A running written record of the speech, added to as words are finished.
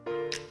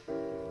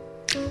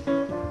I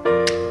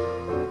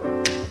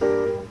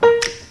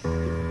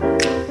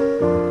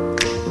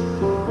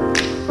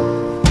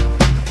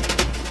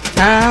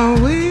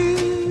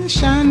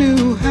wish I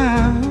knew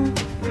how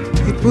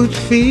it would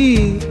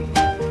feel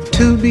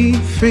to be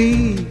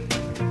free.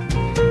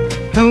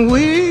 I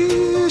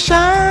wish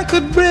I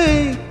could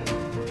break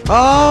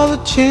all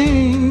the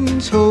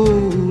chains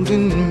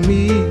holding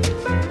me.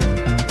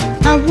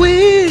 I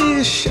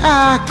wish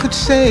I could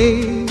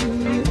say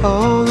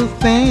all the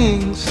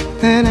things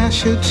that I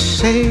should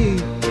say.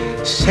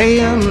 Say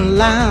them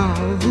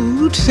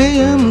loud, say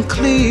them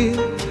clear,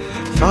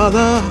 for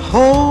the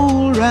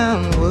whole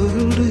round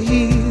world to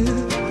hear.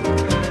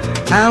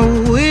 I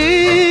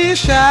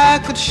wish I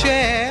could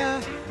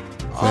share.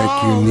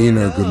 Thank you,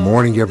 Nina. Good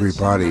morning,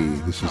 everybody.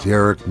 This is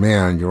Eric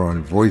Mann. You're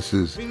on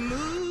Voices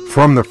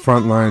from the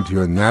Front Line to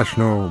your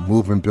national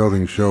movement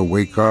building show,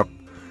 Wake Up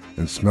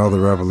and Smell the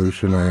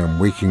Revolution. I am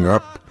waking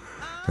up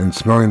and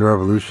smelling the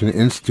revolution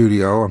in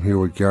studio. I'm here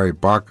with Gary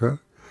Baca,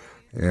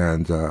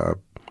 and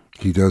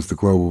he does the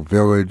Global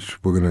Village.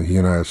 He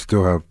and I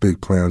still have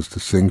big plans to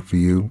sing for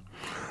you.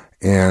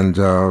 And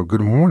good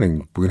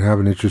morning. We're going to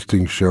have an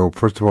interesting show.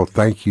 First of all,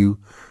 thank you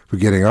for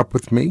getting up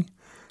with me,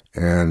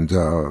 and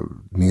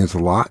means a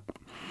lot.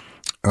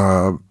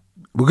 We're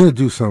going to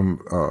do some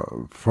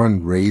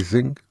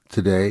fundraising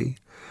today.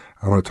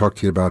 I want to talk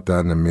to you about that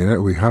in a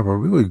minute. We have a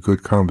really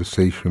good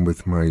conversation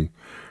with my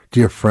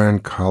dear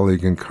friend,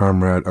 colleague, and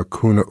comrade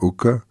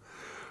Akunna,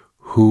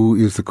 who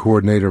is the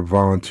coordinator of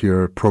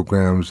volunteer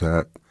programs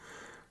at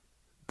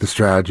the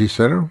Strategy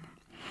Center.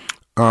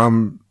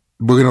 We're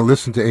going to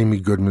listen to Amy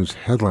Goodman's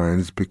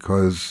headlines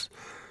because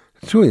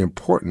it's really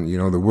important. You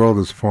know, the world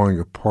is falling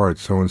apart.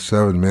 So in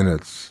 7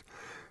 minutes,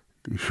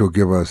 she'll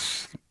give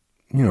us,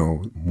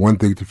 one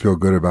thing to feel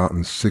good about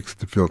and 6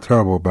 to feel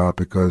terrible about,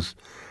 because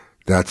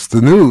that's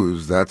the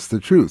news. That's the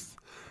truth.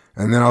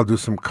 And then I'll do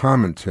some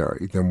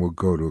commentary. Then we'll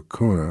go to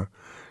Akunna.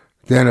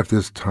 Then if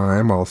there's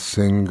time, I'll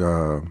sing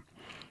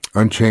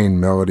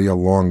Unchained Melody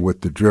along with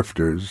the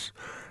Drifters.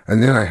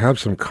 And then I have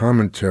some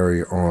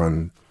commentary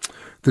on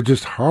the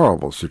just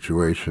horrible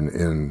situation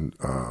in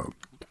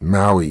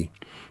Maui.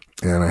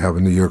 And I have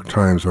a New York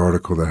Times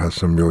article that has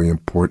some really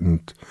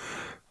important,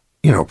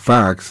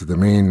 facts. The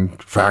main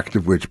fact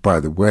of which,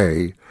 by the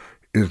way,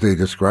 is they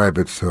describe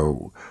it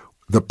so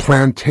the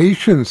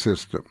plantation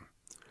system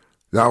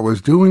that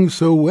was doing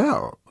so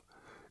well,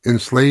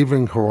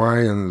 enslaving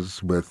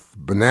Hawaiians with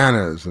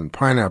bananas and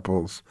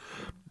pineapples,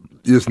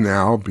 is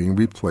now being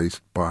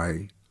replaced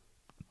by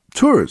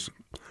tourism.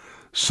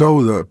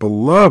 So the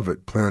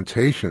beloved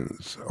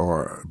plantations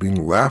are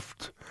being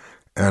left,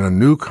 and a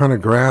new kind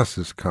of grass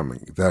is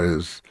coming that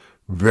is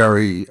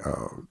very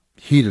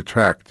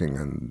heat-attracting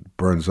and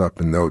burns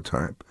up in no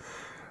time.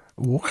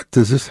 What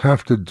does this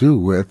have to do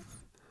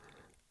with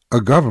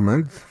a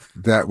government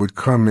that would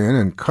come in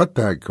and cut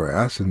that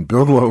grass and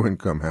build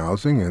low-income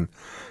housing and,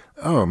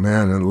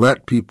 and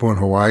let people in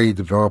Hawaii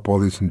develop all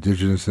these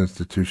indigenous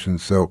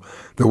institutions? So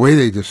the way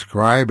they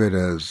describe it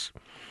as,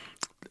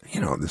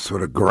 this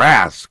sort of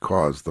grass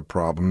caused the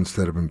problem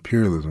instead of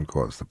imperialism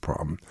caused the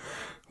problem.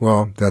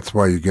 Well, that's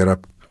why you get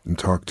up and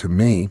talk to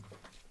me.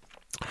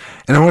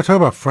 And I want to talk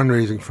about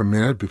fundraising for a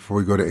minute before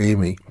we go to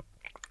Amy.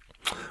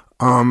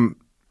 I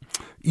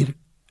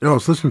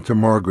was listening to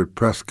Margaret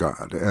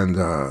Prescott, and,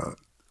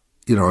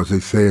 as they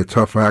say, a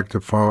tough act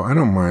to follow. I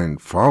don't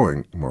mind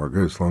following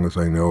Margaret as long as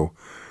I know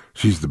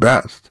she's the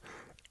best.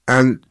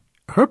 And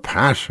her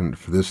passion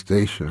for this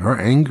station, her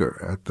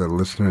anger at the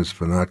listeners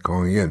for not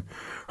calling in,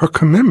 her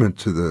commitment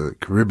to the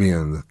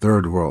Caribbean, the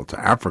Third World, to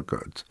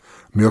Africa, to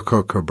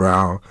Milko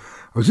Cabral.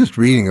 I was just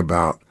reading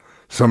about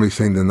somebody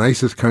saying the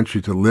nicest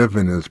country to live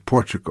in is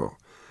Portugal.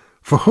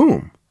 For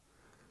whom?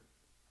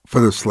 For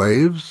the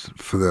slaves?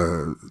 For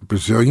the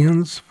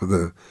Brazilians? For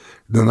the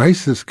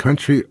nicest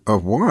country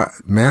of what?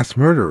 Mass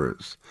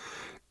murderers.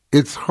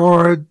 It's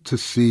hard to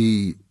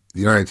see the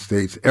United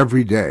States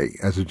every day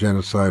as a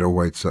genocidal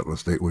white settler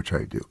state, which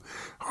I do.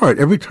 Hard.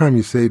 Every time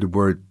you say the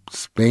word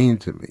Spain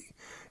to me,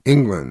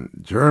 England,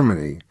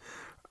 Germany,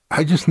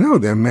 I just know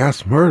they're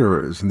mass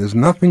murderers, and there's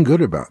nothing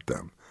good about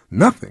them.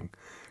 Nothing.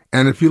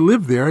 And if you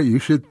live there, you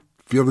should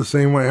feel the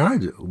same way I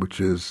do,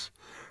 which is,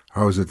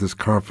 I was at this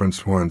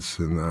conference once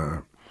in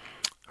the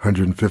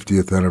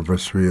 150th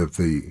anniversary of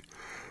the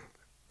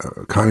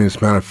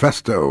Communist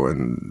Manifesto,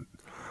 and,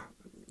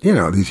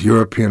 these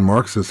European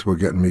Marxists were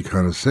getting me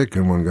kind of sick,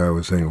 and one guy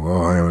was saying,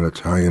 well, I am an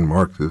Italian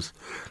Marxist.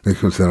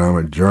 Next one said, I'm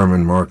a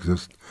German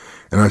Marxist.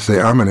 And I say,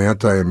 I'm an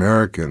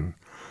anti-American.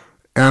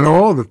 And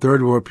all the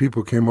Third World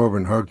people came over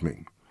and hugged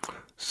me.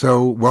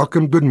 So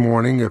welcome, good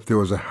morning. If there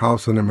was a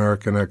House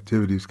Un-American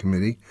Activities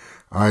Committee,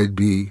 I'd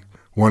be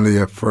one of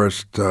their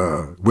first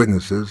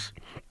witnesses.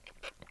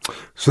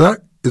 So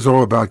that is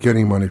all about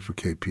getting money for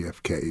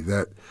KPFK.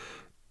 That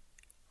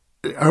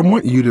I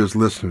want you as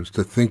listeners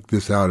to think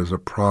this out as a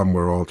problem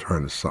we're all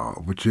trying to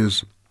solve, which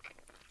is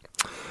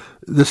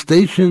the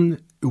station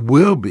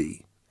will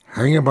be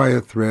hanging by a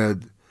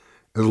thread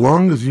as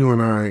long as you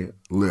and I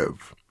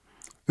live.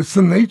 It's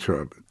the nature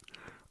of it.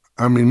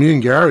 I mean, me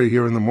and Gary are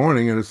here in the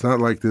morning, and it's not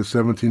like there's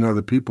 17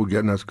 other people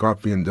getting us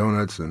coffee and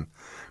donuts and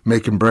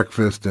making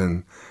breakfast,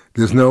 and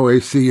there's no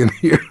AC in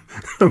here.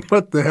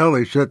 What the hell?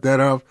 They shut that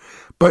off.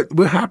 But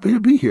we're happy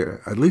to be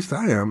here. At least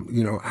I am,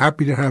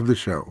 happy to have the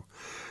show.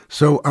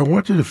 So I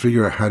want you to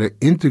figure out how to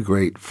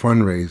integrate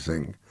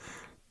fundraising,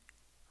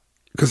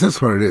 because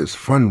that's what it is,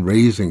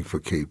 fundraising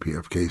for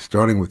KPFK,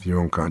 starting with your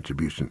own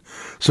contribution.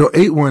 So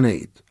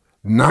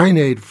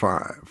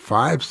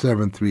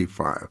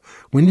 818-985-5735.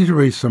 We need to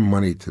raise some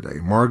money today.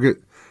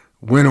 Margaret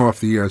went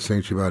off the air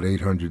saying she about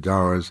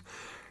 $800.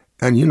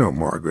 And you know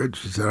Margaret,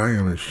 she said, I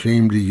am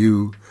ashamed of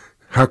you.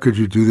 How could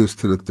you do this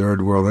to the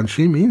third world? And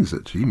she means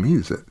it. She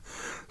means it.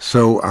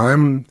 So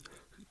I'm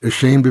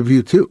ashamed of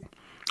you too.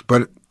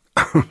 But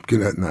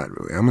not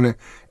really. I'm going to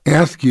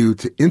ask you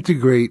to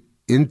integrate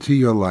into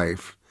your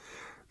life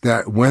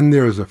that when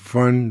there is a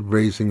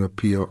fundraising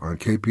appeal on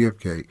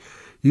KPFK,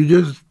 you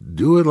just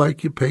do it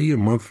like you pay your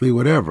monthly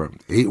whatever.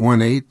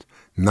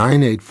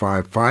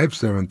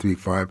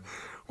 818-985-5735. Why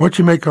don't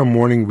you make our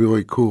morning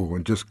really cool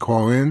and just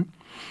call in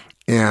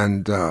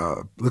and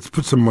let's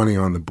put some money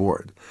on the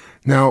board.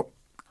 Now,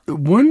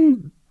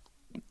 one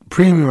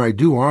premium I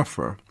do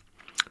offer,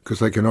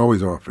 because I can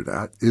always offer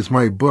that, is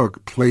my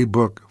book,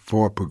 Playbook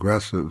for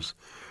Progressives,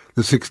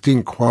 The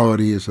 16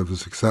 Qualities of a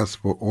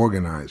Successful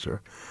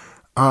Organizer.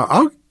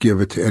 I'll give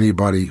it to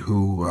anybody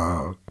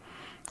who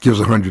gives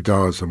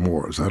 $100 or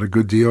more. Is that a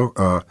good deal?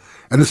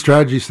 And the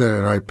strategy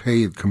that I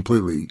pay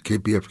completely.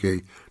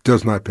 KPFK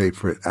does not pay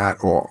for it at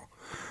all.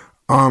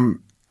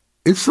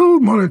 It's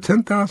sold more than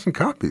 10,000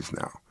 copies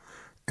now,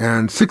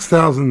 and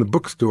 6,000 in the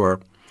bookstore,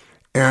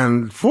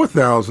 and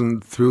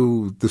 4,000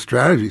 through the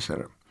Strategy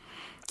Center.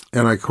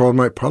 And I called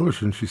my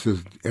publisher, and she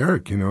says,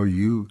 Eric,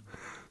 you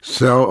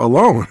sell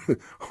alone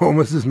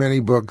almost as many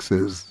books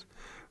as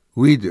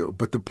we do.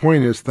 But the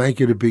point is, thank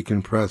you to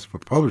Beacon Press for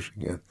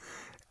publishing it.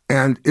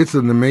 And it's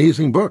an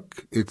amazing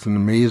book. It's an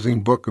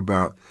amazing book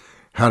about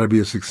how to be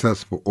a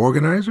successful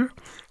organizer,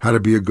 how to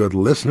be a good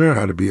listener,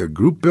 how to be a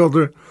group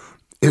builder.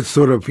 It's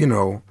sort of,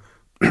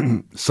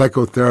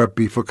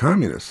 psychotherapy for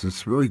communists.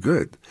 It's really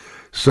good.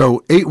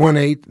 So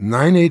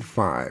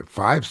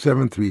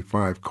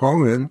 818-985-5735.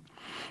 Call in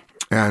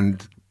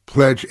and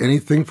pledge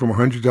anything from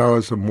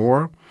 $100 or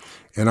more,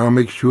 and I'll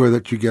make sure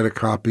that you get a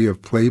copy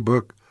of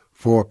Playbook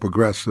for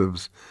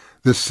Progressives,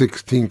 The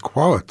 16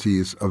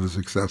 Qualities of a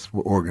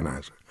Successful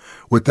Organizer.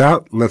 With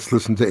that, let's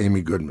listen to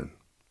Amy Goodman.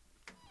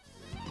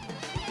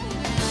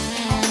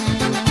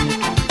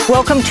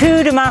 Welcome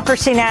to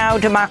Democracy Now!,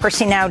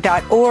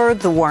 democracynow.org,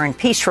 The War and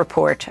Peace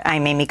Report.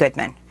 I'm Amy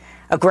Goodman.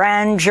 A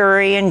grand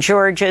jury in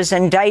Georgia has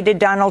indicted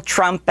Donald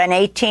Trump and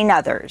 18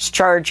 others,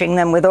 charging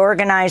them with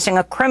organizing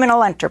a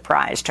criminal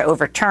enterprise to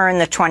overturn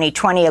the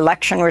 2020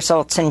 election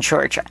results in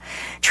Georgia.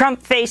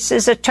 Trump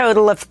faces a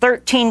total of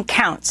 13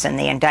 counts in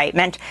the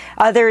indictment.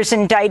 Others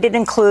indicted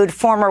include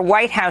former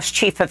White House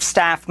Chief of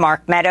Staff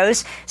Mark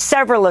Meadows,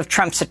 several of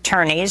Trump's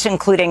attorneys,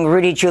 including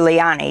Rudy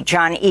Giuliani,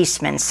 John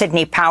Eastman,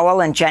 Sidney Powell,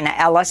 and Jenna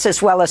Ellis,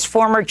 as well as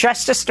former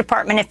Justice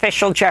Department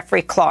official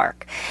Jeffrey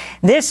Clark.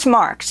 This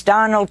marks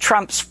Donald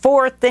Trump's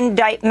fourth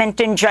indictment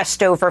in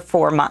just over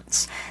 4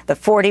 months. The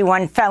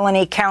 41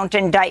 felony count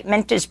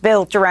indictment is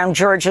built around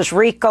Georgia's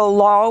RICO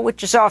law,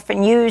 which is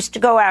often used to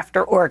go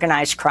after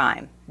organized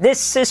crime.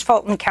 This is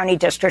Fulton County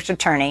District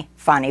Attorney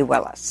Fani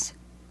Willis.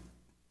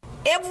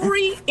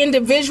 Every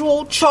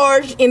individual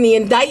charged in the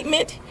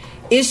indictment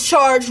is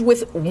charged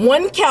with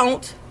one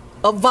count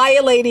of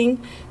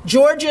violating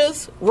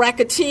Georgia's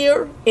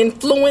Racketeer,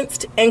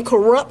 Influenced, and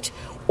Corrupt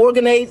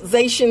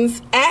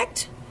Organizations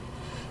Act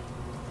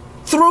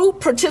through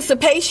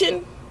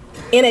participation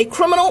in a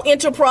criminal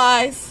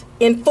enterprise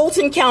in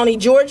Fulton County,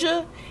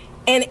 Georgia,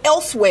 and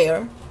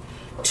elsewhere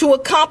to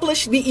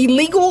accomplish the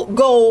illegal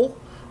goal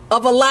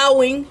of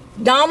allowing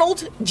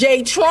Donald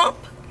J. Trump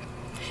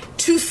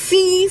to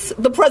seize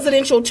the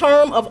presidential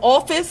term of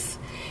office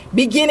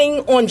beginning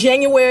on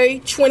January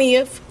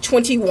 20th,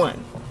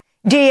 21.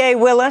 D.A.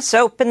 Willis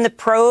opened the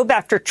probe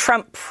after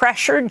Trump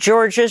pressured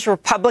Georgia's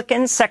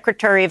Republican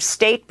Secretary of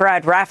State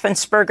Brad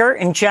Raffensperger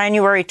in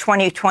January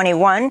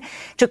 2021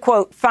 to,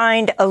 quote,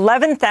 find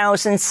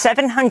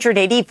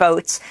 11,780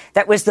 votes.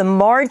 That was the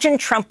margin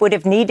Trump would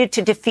have needed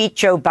to defeat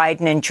Joe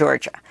Biden in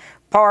Georgia.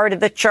 Part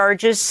of the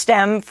charges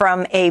stem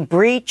from a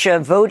breach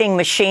of voting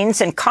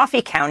machines in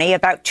Coffee County,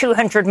 about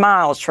 200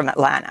 miles from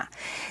Atlanta.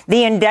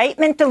 The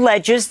indictment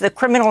alleges the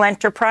criminal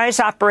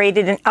enterprise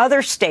operated in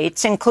other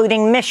states,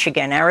 including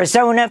Michigan,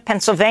 Arizona,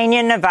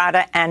 Pennsylvania,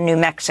 Nevada, and New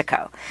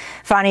Mexico.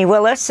 Fani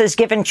Willis has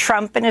given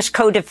Trump and his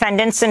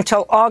co-defendants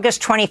until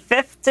August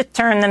 25th to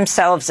turn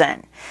themselves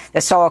in.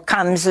 This all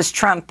comes as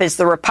Trump is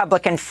the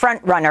Republican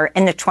frontrunner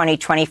in the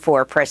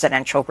 2024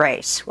 presidential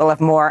race. We'll have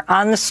more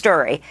on the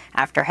story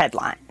after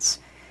headlines.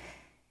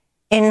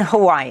 In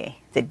Hawaii,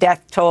 the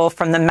death toll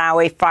from the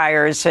Maui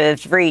fires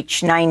has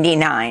reached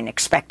 99,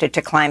 expected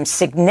to climb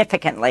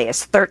significantly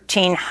as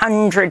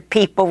 1,300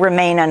 people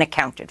remain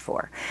unaccounted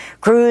for.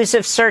 Crews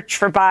have searched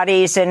for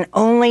bodies in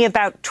only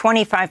about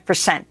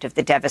 25% of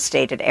the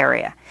devastated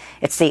area.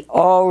 It's the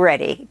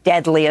already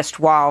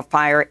deadliest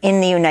wildfire in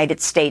the United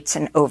States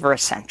in over a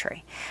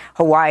century.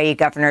 Hawaii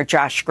Governor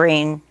Josh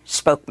Green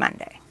spoke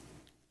Monday.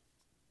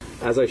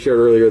 As I shared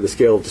earlier, the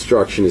scale of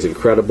destruction is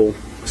incredible,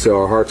 so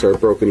our hearts are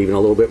broken even a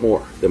little bit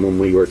more than when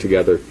we were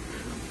together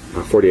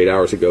 48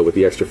 hours ago with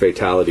the extra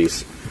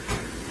fatalities.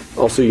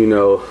 Also, you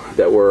know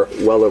that we're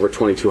well over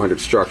 2,200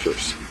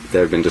 structures that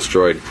have been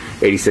destroyed.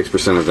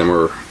 86% of them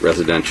are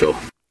residential.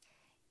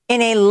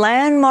 In a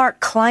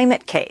landmark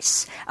climate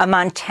case, a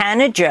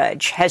Montana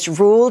judge has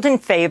ruled in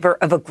favor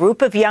of a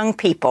group of young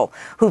people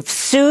who've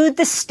sued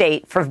the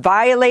state for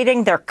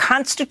violating their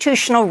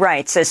constitutional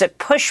rights as it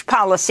pushed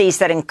policies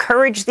that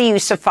encourage the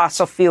use of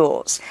fossil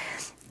fuels.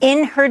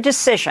 In her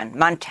decision,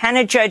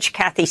 Montana Judge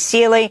Kathy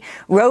Seeley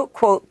wrote,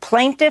 quote,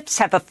 "Plaintiffs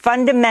have a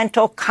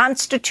fundamental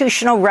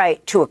constitutional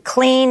right to a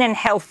clean and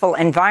healthful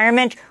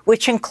environment,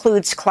 which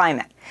includes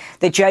climate."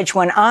 The judge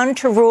went on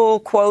to rule,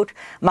 quote,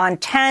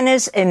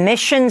 "Montana's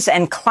emissions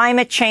and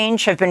climate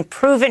change have been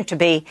proven to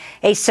be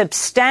a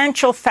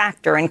substantial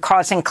factor in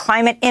causing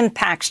climate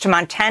impacts to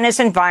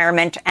Montana's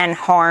environment and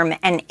harm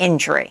and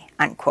injury,"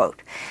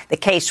 unquote. The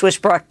case was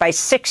brought by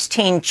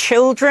 16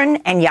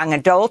 children and young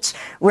adults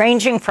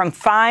ranging from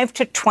 5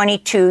 to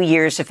 22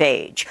 years of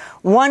age.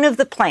 One of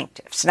the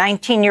plaintiffs,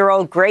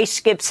 19-year-old Grace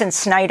Gibson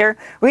Snyder,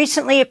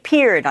 recently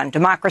appeared on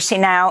Democracy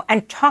Now!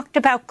 And talked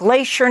about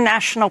Glacier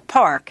National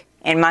Park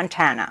in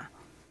Montana.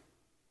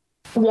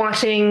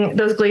 Watching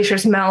those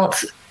glaciers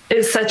melt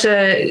is such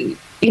a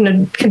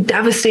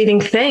devastating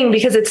thing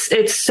because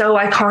it's so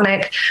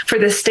iconic for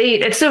the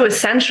state. It's so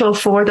essential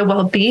for the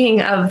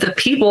well-being of the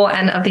people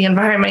and of the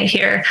environment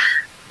here.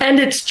 And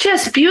it's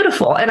just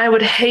beautiful. And I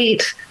would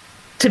hate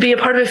to be a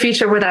part of a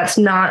future where that's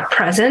not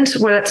present,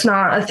 where that's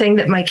not a thing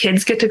that my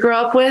kids get to grow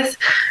up with.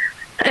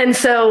 And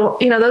so,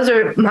 those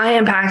are my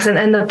impacts.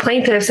 And the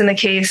plaintiffs in the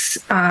case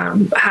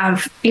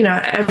have,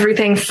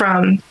 everything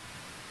from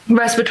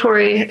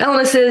respiratory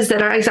illnesses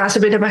that are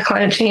exacerbated by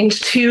climate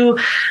change to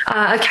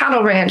a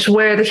cattle ranch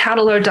where the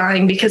cattle are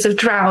dying because of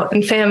drought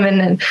and famine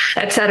and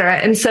et cetera.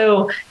 And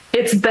so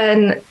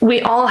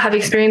we all have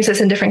experienced this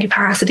in different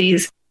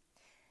capacities.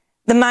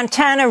 The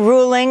Montana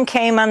ruling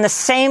came on the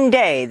same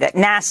day that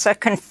NASA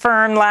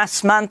confirmed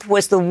last month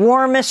was the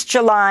warmest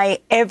July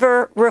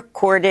ever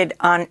recorded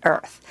on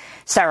Earth.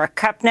 Sarah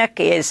Kupnick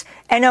is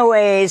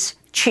NOAA's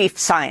chief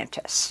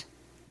scientist.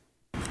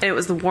 It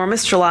was the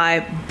warmest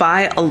July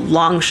by a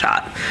long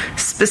shot,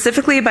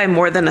 specifically by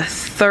more than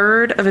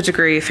 1/3 of a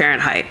degree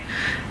Fahrenheit.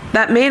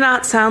 That may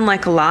not sound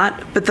like a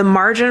lot, but the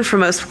margin for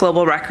most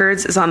global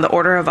records is on the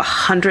order of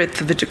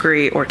 1/100 of a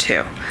degree or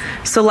two.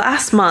 So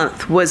last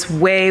month was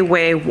way,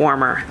 way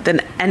warmer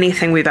than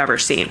anything we've ever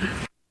seen.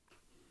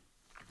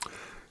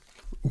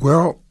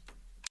 Well,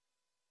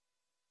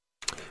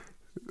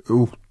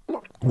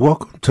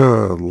 welcome to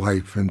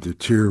Life in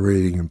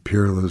Deteriorating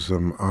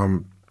Imperialism.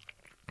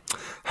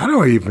 How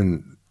do I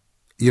even,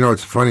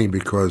 it's funny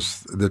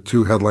because the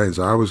two headlines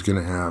I was going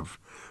to have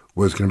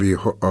was going to be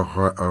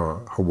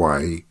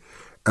Hawaii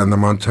and the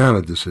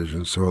Montana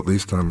decision, so at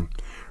least I'm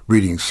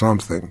reading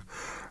something.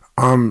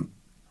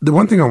 The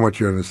one thing I want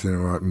you to understand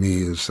about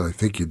me is, I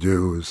think you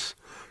do, is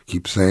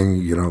keep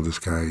saying, this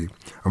guy,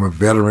 I'm a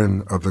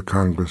veteran of the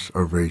Congress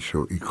of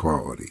Racial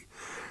Equality,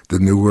 the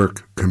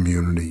Newark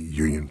Community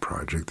Union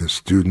Project, the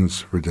Students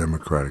for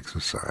Democratic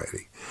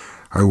Society.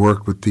 I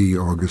work with the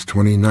August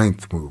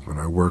 29th movement.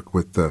 I work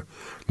with the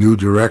New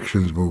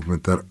Directions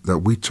movement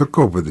that we took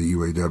over the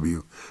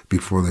UAW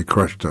before they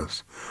crushed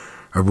us.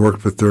 I've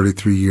worked for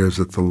 33 years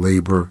at the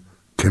Labor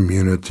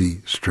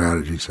Community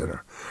Strategy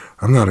Center.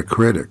 I'm not a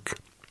critic.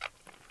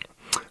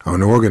 I'm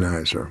an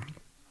organizer.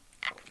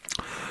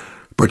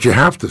 But you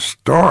have to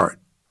start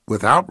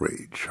with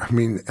outrage.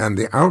 And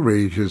the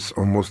outrage is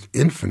almost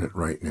infinite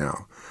right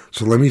now.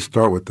 So let me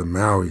start with the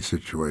Maui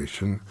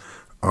situation.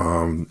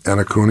 And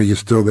Akunna, you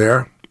still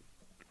there?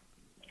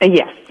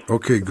 Yes.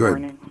 Okay, good.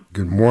 Morning.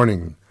 Good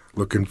morning.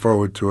 Looking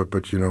forward to it,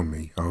 but you know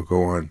me. I'll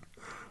go on.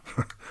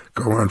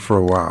 Go on for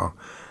a while.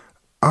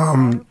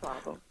 No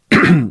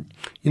problem.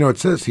 It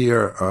says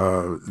here,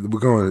 we're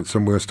going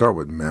to start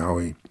with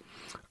Maui.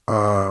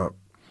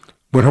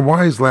 When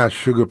Hawaii's last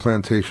sugar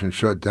plantation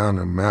shut down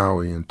in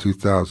Maui in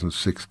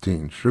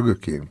 2016,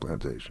 sugarcane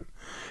plantation,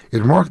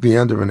 it marked the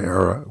end of an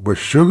era where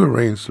sugar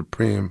reigned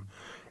supreme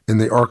in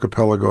the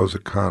archipelago's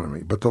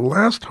economy. But the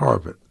last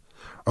harvest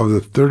of the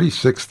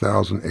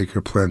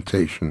 36,000-acre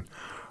plantation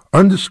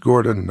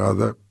underscored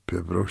another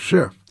pivotal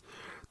shift.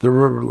 The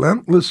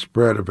relentless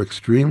spread of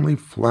extremely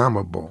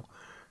flammable,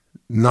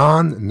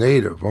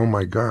 non-native, oh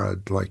my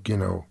God,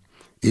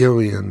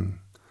 alien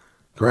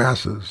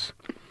grasses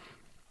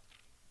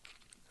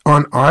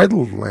on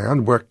idle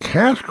land where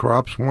cash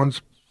crops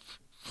once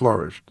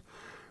flourished.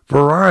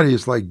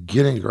 Varieties like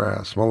guinea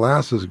grass,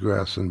 molasses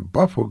grass, and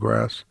buffalo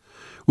grass,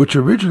 which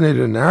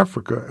originated in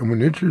Africa and were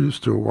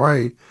introduced to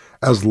Hawaii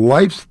as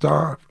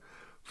livestock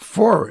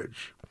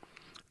forage,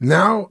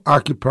 now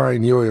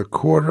occupying nearly a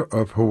quarter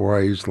of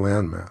Hawaii's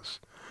landmass.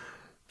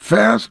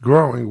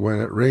 Fast-growing when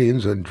it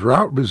rains and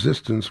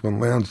drought-resistant when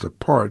lands are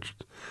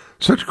parched,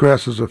 such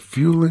grasses are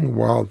fueling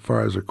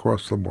wildfires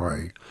across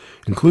Hawaii,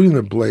 including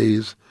the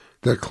blaze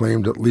that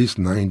claimed at least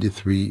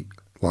 93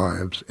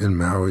 lives in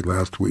Maui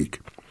last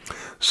week.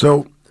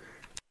 So,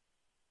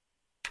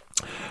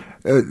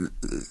 I'm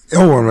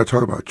going to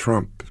talk about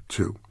Trump,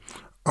 too.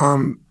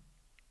 So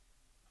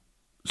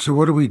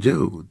what do we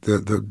do?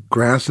 The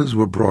grasses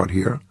were brought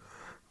here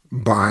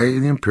by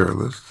the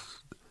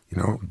imperialists,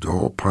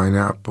 Dole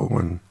Pineapple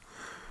and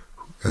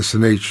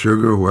S&H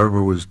Sugar,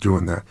 whoever was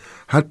doing that,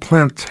 had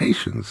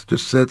plantations,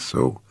 just said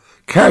so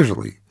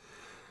casually.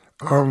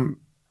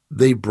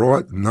 They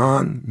brought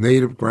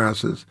non-native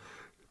grasses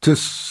to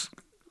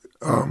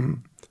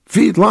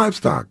feed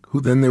livestock,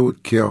 who then they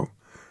would kill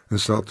and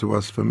sell to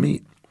us for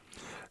meat.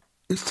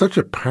 It's such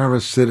a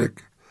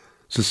parasitic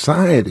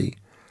society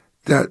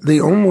that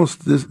they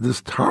almost,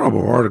 this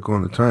terrible article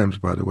in the Times,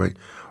 by the way,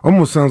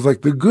 almost sounds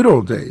like the good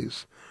old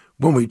days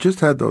when we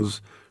just had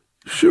those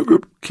sugar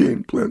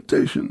cane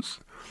plantations.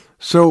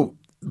 So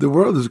the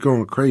world is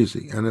going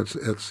crazy, and it's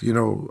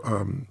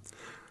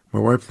my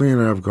wife Lee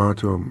and I have gone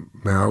to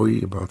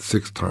Maui about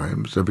 6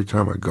 times. Every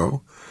time I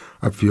go,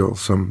 I feel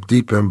some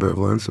deep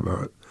ambivalence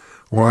about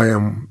why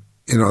I'm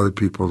in other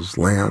people's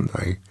land.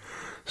 I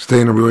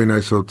stay in a really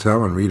nice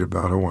hotel and read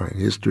about Hawaiian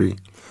history.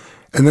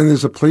 And then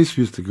there's a place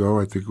we used to go,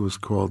 I think it was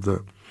called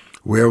the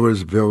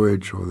Whalers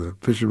Village or the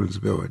Fisherman's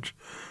Village.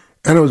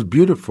 And it was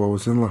beautiful. It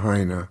was in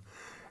Lahaina.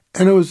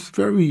 And it was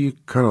very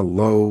kind of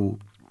low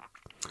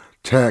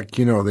tech.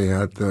 They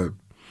had the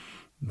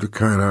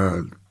kind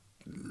of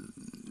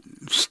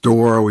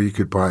store where you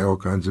could buy all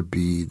kinds of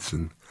beads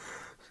and,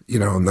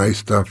 nice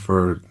stuff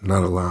for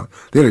not allowed.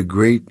 They had a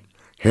great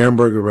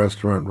hamburger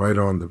restaurant right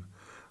on the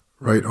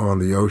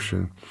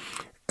ocean.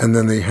 And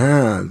then they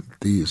had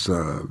these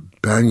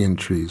banyan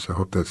trees, I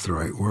hope that's the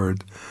right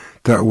word,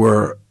 that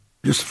were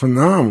just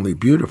phenomenally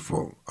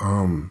beautiful.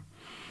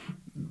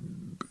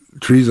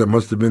 Trees that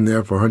must have been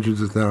there for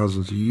hundreds of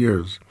thousands of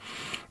years.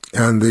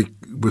 And they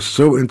were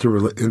so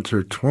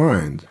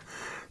intertwined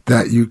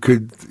that you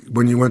could,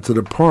 when you went to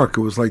the park,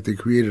 it was like they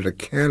created a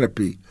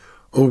canopy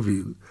over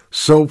you.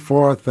 So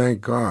far,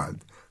 thank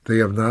God, they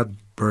have not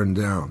burned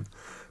down.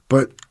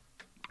 But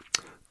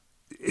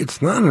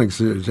it's not an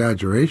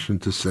exaggeration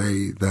to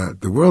say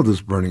that the world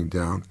is burning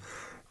down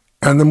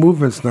and the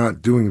movement's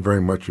not doing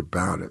very much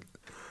about it.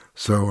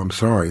 So I'm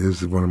sorry,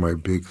 this is one of my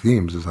big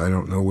themes, is I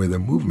don't know where the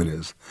movement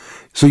is.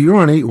 So you're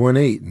on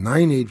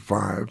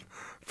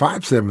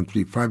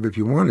 818-985-5735. If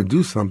you want to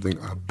do something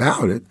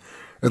about it,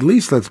 at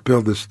least let's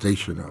build this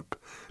station up,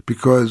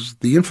 because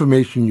the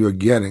information you're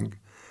getting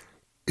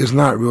is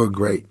not real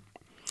great.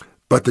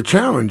 But the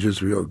challenge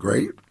is real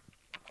great,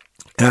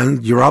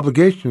 and your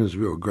obligation is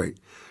real great.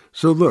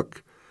 So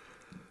look,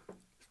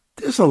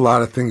 there's a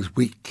lot of things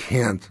we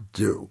can't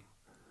do.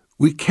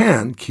 We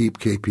can keep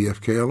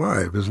KPFK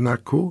alive. Isn't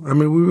that cool? I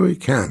mean, we really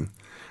can.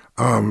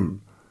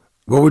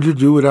 What would you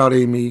do without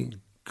Amy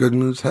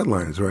Goodman's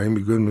headlines or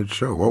Amy Goodman's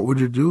show? What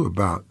would you do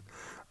about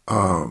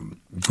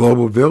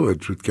Global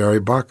Village with Gary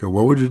Baca?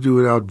 What would you do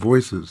without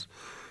Voices?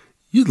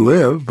 You'd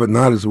live, but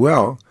not as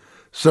well.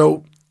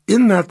 So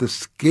in that, the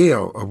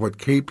scale of what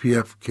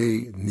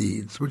KPFK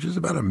needs, which is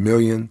about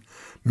 $1.5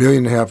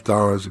 million,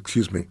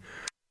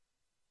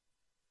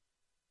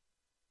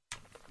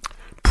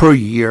 per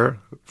year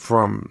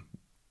from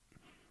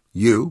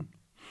you,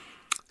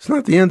 it's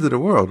not the end of the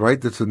world,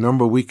 right? That's a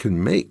number we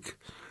can make.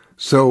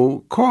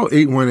 So call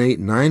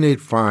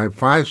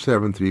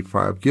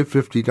 818-985-5735. Give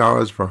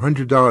 $50 for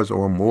 $100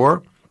 or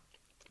more.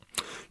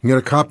 You get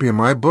a copy of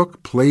my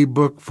book,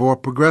 Playbook for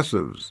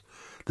Progressives,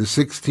 The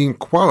 16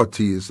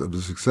 Qualities of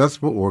a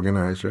Successful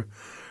Organizer,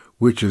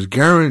 which is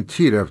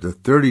guaranteed after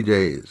 30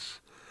 days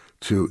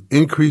to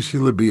increase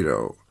your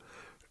libido.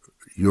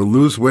 You'll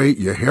lose weight,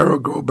 your hair will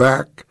grow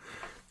back,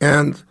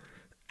 and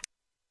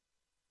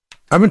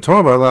I've been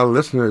told by a lot of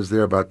listeners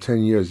they're about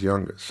 10 years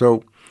younger.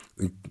 So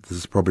this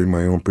is probably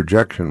my own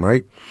projection,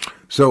 right?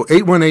 So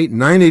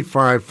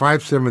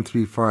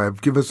 818-985-5735.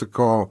 Give us a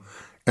call,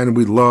 and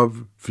we'd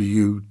love for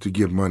you to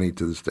give money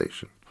to the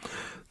station.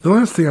 The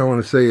last thing I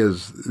want to say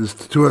is there's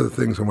 2 other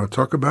things I want to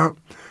talk about.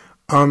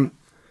 I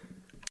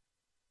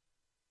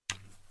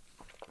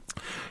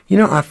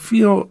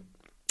feel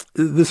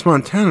this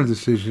Montana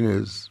decision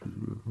is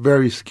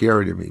very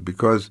scary to me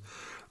because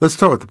let's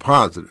start with the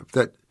positive.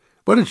 That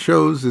what it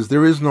shows is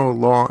there is no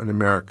law in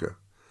America.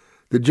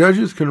 The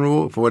judges can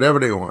rule for whatever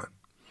they want.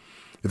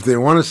 If they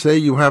want to say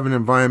you have an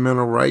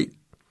environmental right,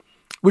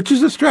 which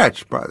is a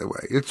stretch, by the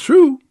way, it's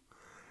true,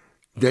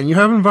 then you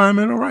have an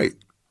environmental right.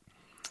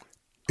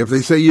 If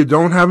they say you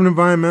don't have an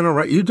environmental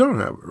right, you don't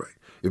have a right.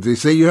 If they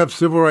say you have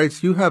civil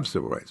rights, you have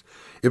civil rights.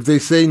 If they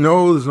say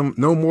no, there's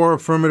no more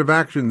affirmative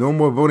action, no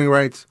more voting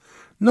rights,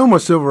 no more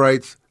civil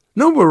rights,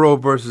 no more Roe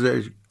versus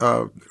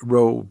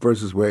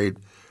Wade,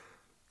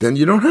 then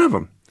you don't have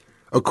them.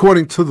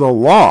 according to the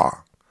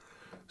law.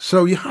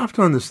 So you have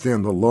to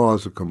understand the law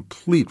is a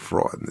complete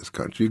fraud in this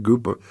country.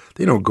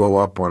 They don't go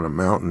up on a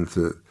mountain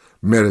to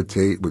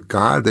meditate with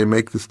God. They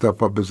make the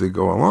stuff up as they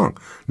go along.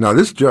 Now,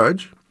 this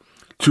judge,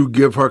 to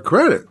give her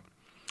credit,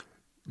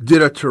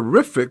 did a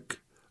terrific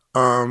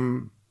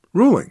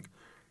ruling.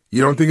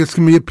 You don't think it's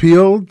going to be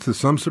appealed to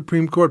some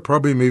Supreme Court?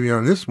 Probably maybe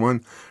on this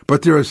one.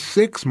 But there are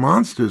 6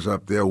 monsters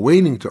up there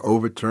waiting to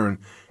overturn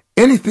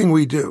anything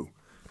we do.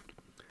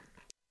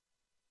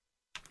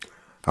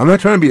 I'm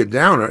not trying to be a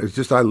downer. It's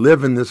just I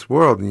live in this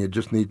world, and you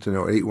just need to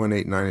know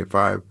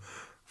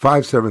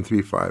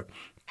 818-985-5735.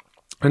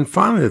 And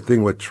finally, the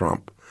thing with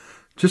Trump,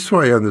 just so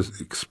I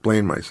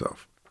explain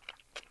myself.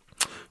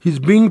 He's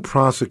being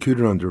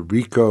prosecuted under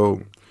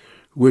RICO,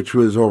 which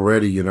was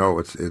already,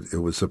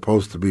 it was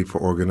supposed to be for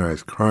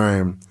organized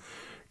crime.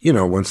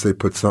 Once they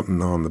put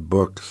something on the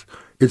books,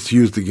 it's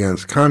used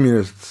against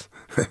communists.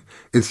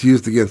 It's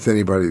used against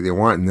anybody they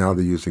want, and now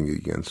they're using it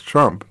against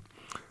Trump.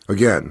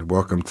 Again,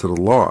 welcome to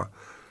the law.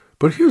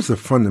 But here's the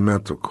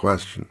fundamental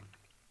question.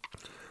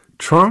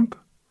 Trump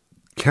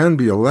can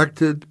be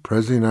elected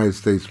President of the United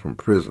States from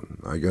prison.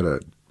 I got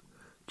to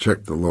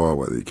check the law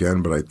whether he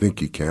can, but I think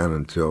he can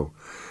until,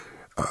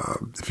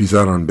 if he's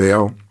out on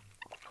bail.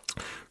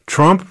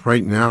 Trump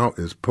right now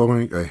is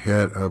pulling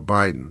ahead of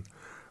Biden.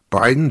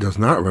 Biden does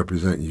not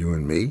represent you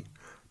and me.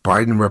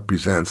 Biden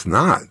represents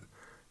not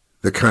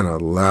the kind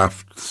of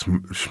left,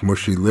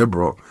 smushy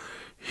liberal.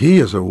 He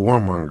is a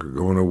warmonger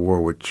going to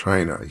war with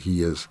China.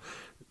 He is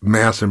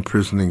mass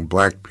imprisoning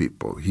black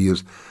people. He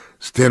is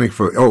standing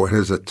for,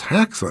 his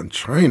attacks on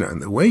China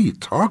and the way he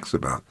talks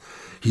about,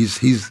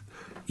 he's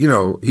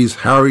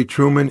Harry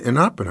Truman in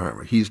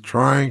Oppenheimer. He's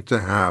trying to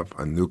have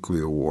a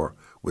nuclear war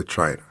with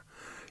China.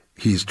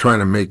 He's trying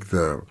to make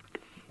the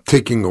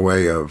taking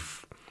away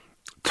of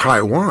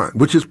Taiwan,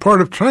 which is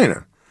part of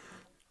China,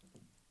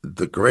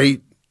 the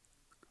great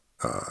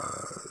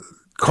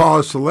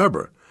cause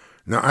célèbre.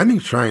 Now, I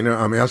think China,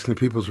 I'm asking the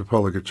People's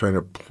Republic of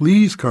China,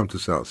 please come to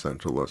South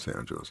Central Los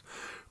Angeles.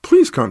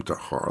 Please come to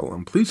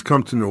Harlem. Please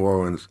come to New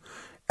Orleans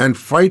and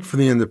fight for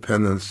the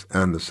independence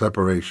and the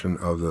separation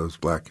of those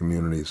black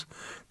communities.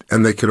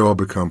 And they could all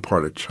become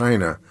part of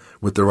China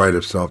with the right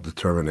of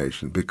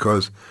self-determination.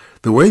 Because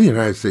the way the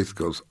United States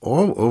goes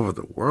all over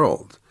the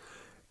world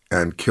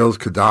and kills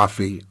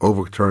Gaddafi,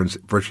 overturns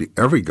virtually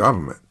every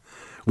government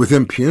with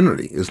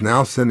impunity, is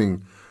now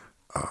sending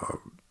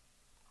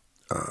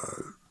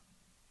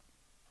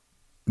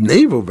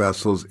naval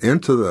vessels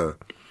into the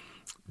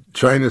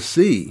China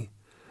Sea,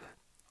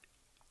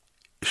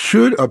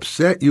 should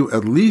upset you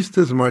at least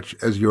as much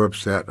as you're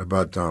upset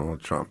about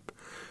Donald Trump.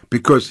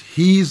 Because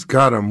he's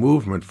got a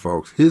movement,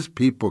 folks. His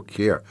people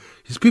care.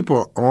 His people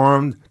are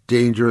armed,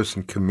 dangerous,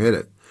 and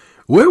committed.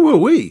 Where were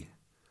we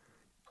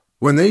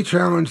when they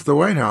challenged the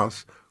White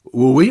House?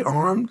 Were we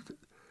armed?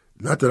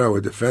 Not that I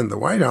would defend the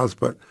White House,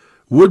 but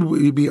would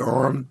we be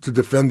armed to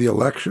defend the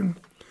election?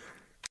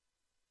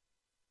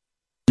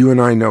 You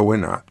and I know we're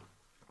not.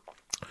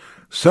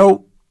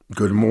 So,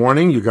 good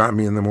morning. You got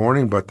me in the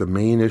morning, but the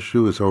main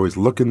issue is always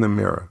look in the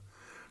mirror.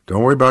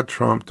 Don't worry about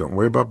Trump. Don't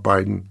worry about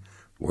Biden.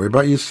 Worry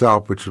about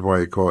yourself, which is why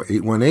you call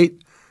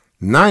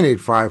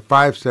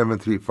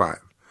 818-985-5735.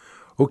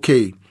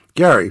 Okay,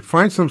 Gary,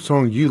 find some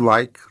song you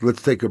like.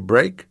 Let's take a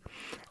break,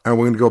 and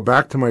we're going to go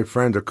back to my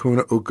friend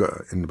Akunna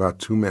in about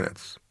 2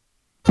 minutes.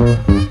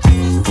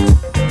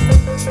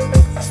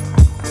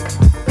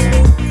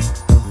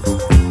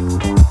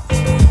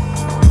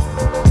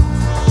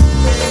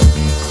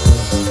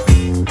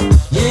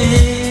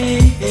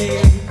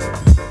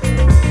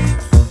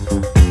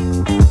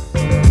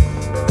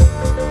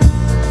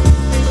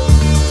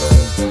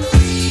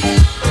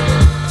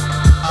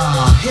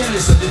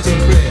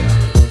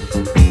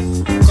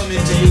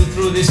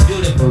 This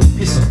beautiful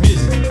piece of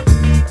music,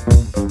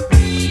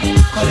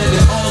 call it the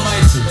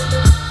Almighty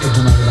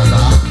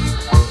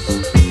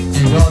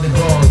and all the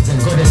gods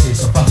and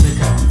goddesses of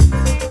Africa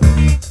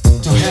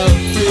to help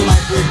free my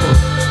people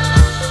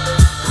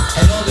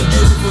and all the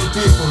beautiful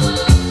people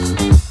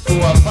who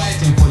are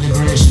fighting for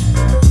liberation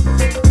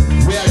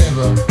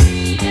wherever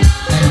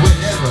and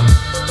whenever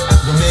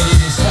they may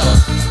need his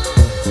help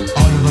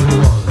all over the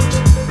world.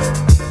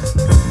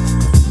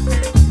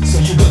 So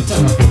you don't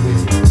turn up your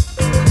radio.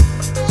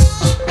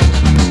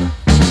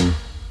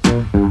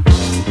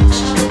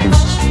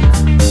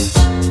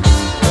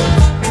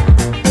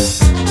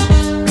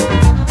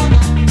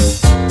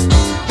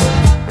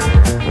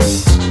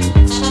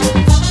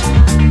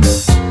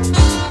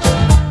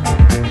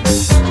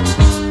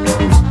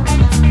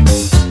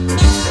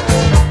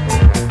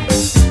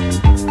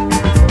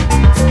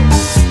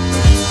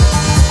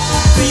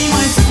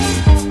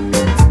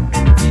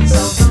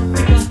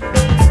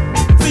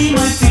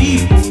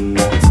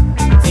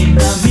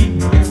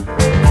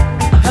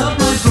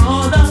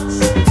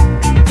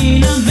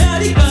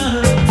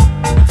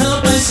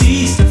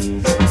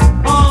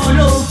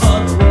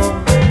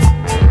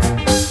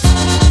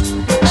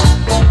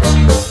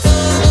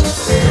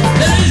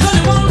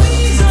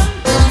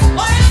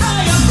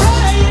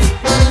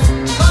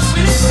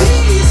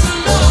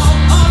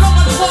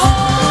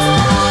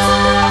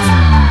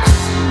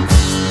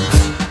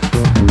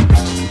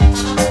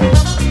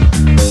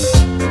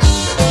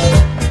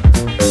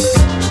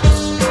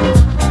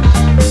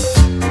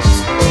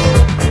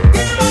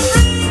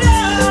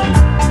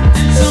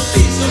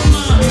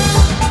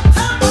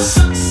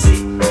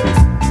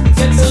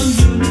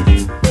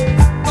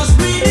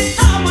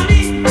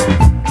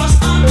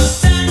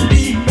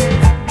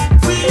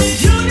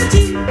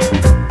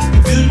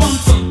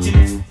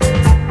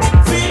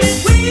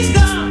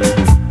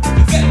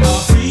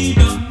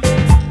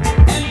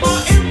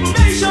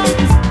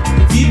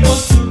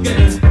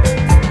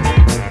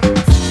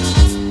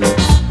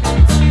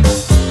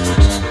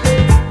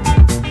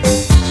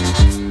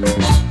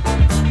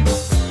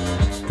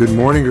 Good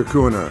morning,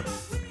 Akunna.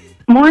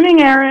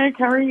 Morning, Eric.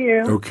 How are you?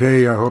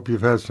 Okay, I hope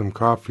you've had some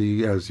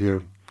coffee as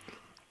you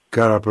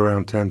got up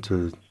around 10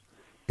 to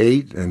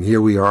 8, and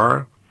here we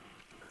are.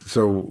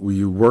 So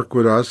you work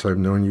with us. I've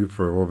known you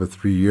for over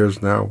 3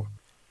 years now.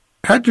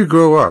 How'd you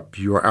grow up?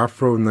 You're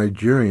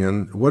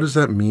Afro-Nigerian. What does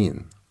that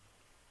mean?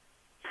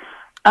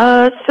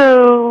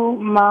 So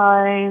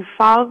my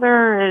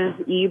father is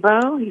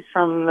Igbo. He's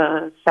from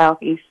the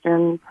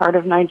southeastern part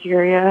of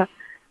Nigeria,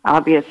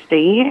 Abia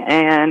State,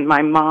 and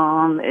my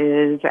mom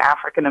is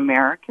African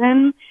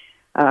American.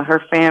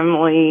 Her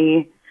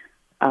family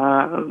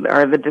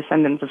are the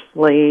descendants of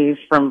slaves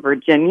from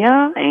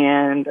Virginia,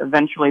 and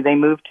eventually they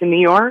moved to New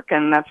York,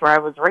 and that's where I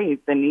was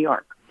raised, in New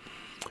York.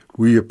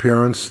 Were your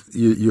parents,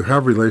 you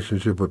have a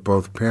relationship with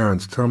both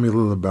parents. Tell me a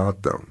little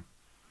about them.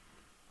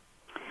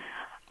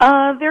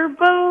 They're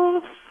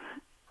both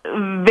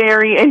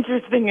very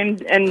interesting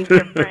and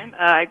different.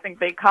 I think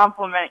they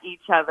complement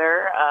each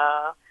other.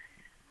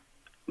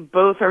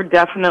 Both are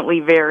definitely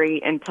very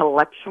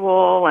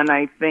intellectual, and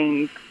I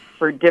think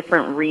for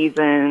different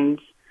reasons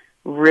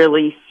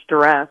really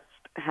stressed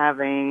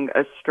having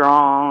a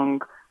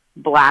strong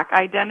Black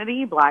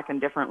identity, Black in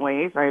different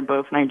ways, right?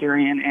 Both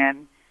Nigerian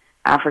and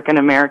African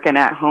American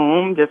at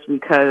home, just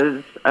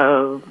because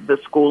of the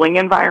schooling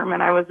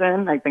environment I was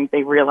in. I think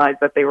they realized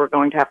that they were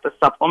going to have to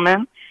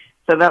supplement.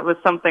 So that was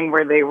something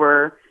where they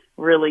were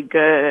really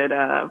good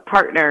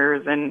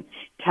partners and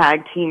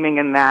tag teaming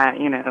in that,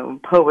 you know,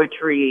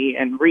 poetry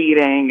and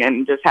reading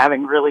and just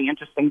having really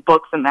interesting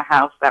books in the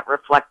house that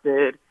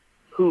reflected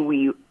who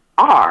we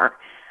are.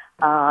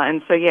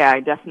 And so, yeah,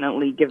 I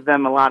definitely give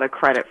them a lot of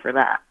credit for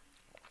that.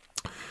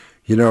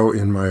 You know,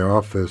 in my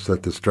office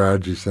at the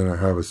Strategy Center,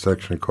 I have a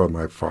section called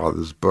My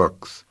Father's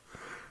Books.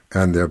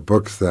 And they're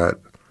books that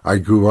I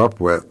grew up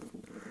with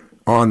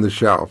on the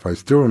shelf. I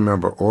still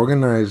remember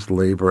Organized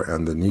Labor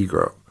and the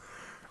Negro.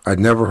 I'd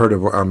never heard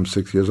of, I'm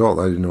 6 years old,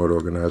 I didn't know what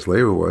organized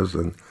labor was.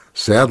 And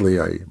sadly,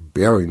 I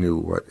barely knew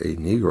what a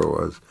Negro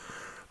was.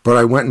 But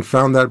I went and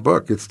found that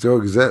book. It still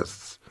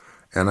exists.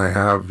 And I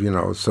have, you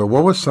know, so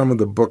what were some of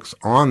the books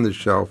on the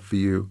shelf for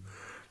you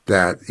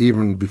that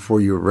even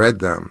before you read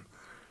them,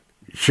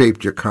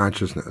 shaped your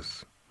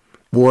consciousness,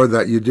 or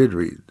that you did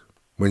read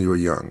when you were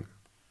young?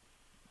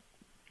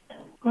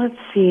 Let's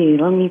see.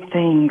 Let me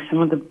think.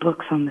 Some of the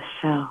books on the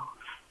shelf.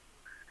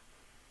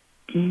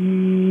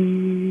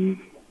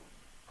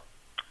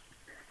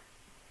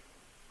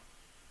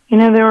 You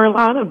know, there were a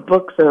lot of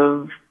books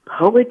of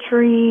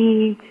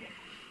poetry.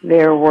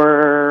 There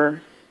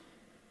were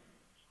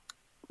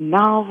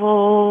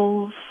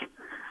novels.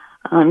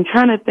 I'm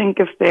trying to think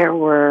if there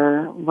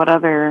were, what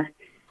other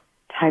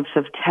types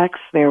of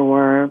texts there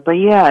were. But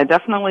yeah,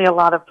 definitely a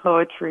lot of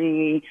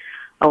poetry,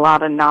 a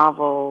lot of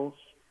novels,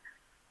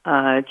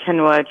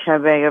 Chinua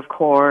Achebe, of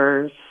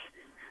course.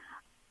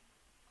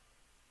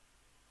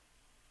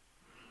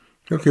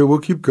 Okay, we'll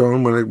keep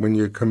going when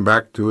you come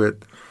back to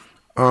it.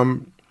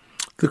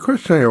 The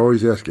question I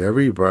always ask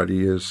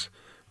everybody is,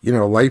 you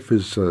know, life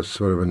is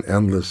sort of an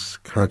endless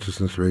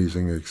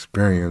consciousness-raising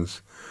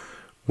experience.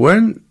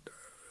 When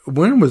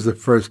was the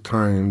first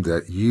time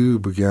that you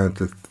began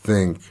to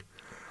think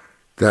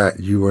that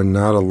you were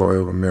not a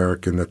loyal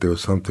American, that there was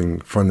something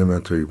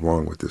fundamentally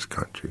wrong with this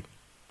country?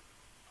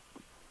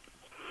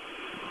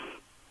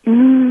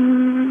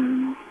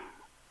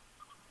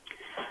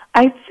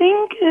 I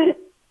think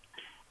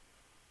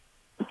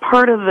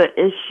part of the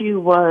issue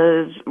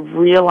was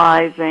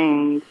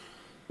realizing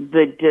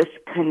the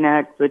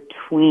disconnect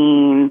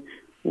between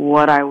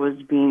what I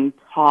was being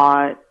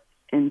taught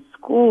in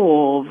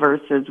school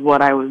versus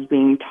what I was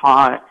being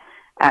taught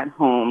at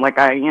home. Like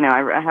I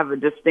have a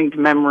distinct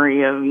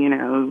memory of, you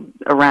know,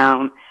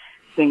 around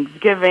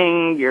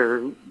Thanksgiving, you're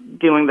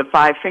doing the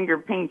 5-finger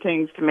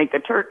paintings to make the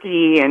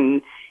turkey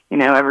and, you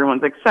know,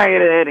 everyone's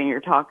excited and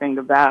you're talking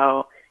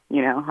about,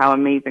 you know, how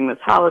amazing this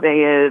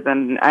holiday is.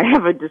 And I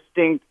have a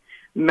distinct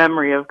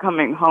memory of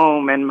coming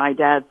home and my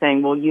dad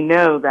saying, well, you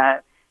know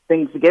that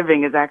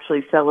Thanksgiving is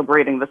actually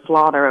celebrating the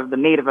slaughter of the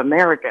Native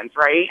Americans,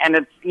 right? And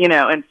it's, you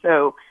know, and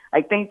so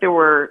I think there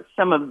were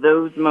some of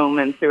those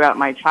moments throughout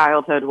my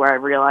childhood where I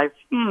realized,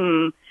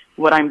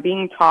 what I'm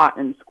being taught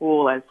in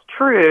school as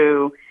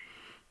true,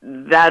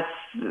 that's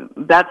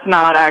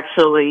not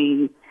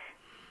actually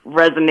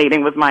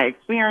resonating with my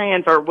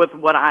experience or with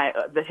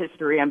the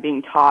history I'm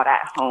being taught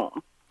at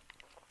home.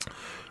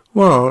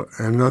 Well,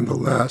 and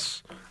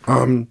nonetheless,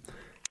 you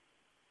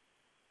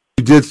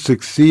did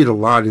succeed a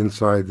lot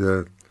inside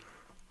the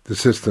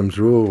system's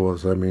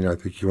rules. I mean, I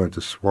think you went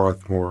to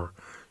Swarthmore.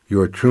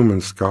 You're a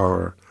Truman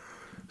Scholar.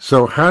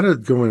 So how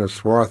did going to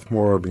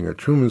Swarthmore, being a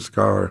Truman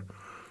Scholar,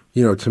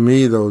 you know, to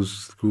me, those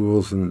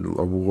schools and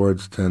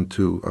awards tend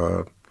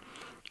to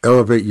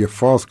elevate your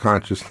false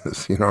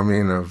consciousness, you know what I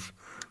mean, of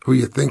who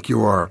you think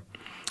you are.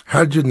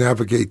 How did you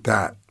navigate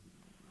that?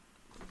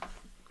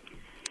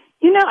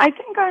 You know, I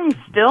think I'm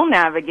still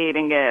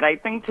navigating it. I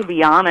think, to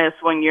be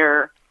honest, when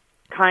you're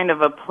kind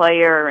of a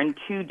player in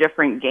two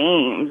different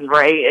games,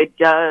 right, it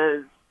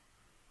does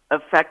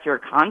affect your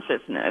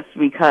consciousness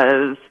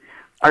because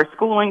our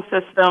schooling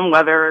system,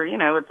 whether,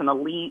 it's an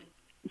elite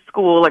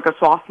school like a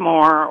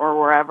Swarthmore or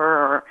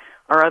wherever,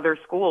 or other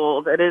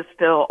schools, it is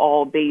still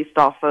all based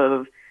off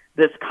of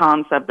this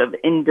concept of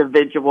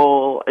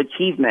individual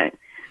achievement,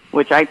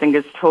 which I think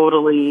is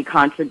totally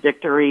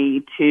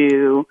contradictory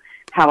to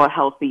how a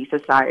healthy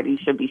society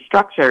should be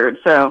structured.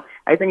 So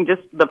I think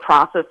just the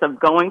process of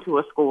going to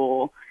a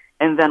school,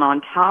 and then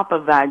on top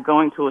of that,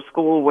 going to a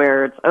school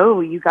where it's, oh,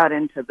 you got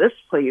into this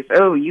place,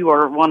 oh, you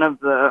are one of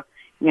the,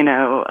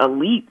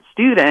 elite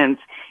students,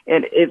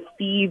 it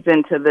feeds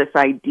into this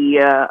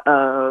idea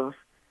of,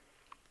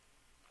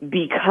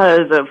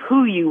 because of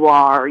who you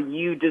are,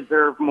 you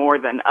deserve more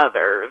than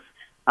others.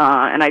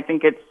 And I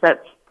think it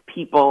sets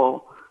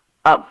people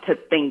up to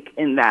think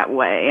in that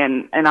way.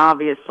 And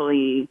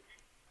obviously,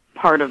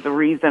 part of the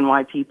reason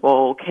why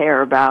people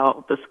care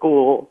about the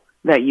school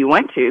that you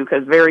went to,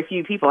 because very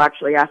few people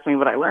actually ask me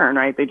what I learned,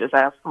 right? They just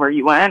ask where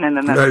you went, and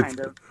then that's kind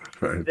of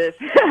this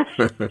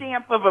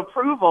stamp of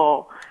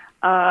approval.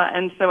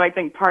 And so I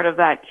think part of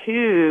that,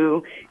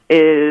 too,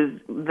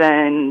 is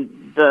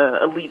then the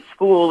elite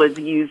school is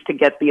used to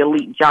get the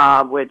elite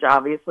job, which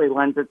obviously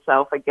lends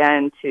itself,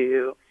 again,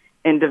 to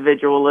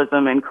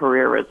individualism and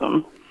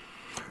careerism.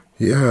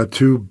 Yeah,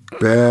 two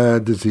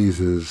bad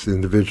diseases,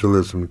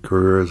 individualism and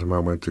careerism. I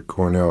went to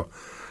Cornell.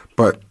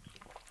 But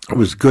it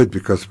was good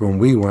because when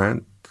we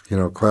went,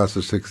 class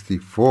of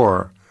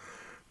 64,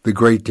 the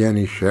great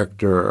Danny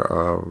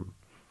Schechter,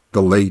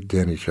 the late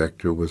Danny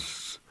Schechter,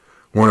 was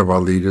one of our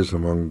leaders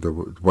among the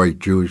white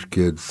Jewish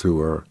kids who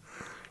were,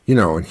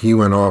 and he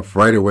went off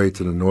right away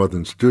to the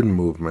Northern Student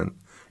Movement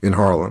in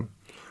Harlem,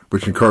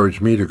 which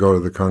encouraged me to go to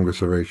the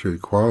Congress of Racial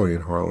Equality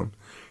in Harlem.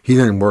 He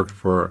then worked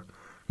for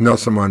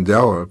Nelson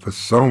Mandela for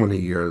so many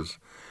years.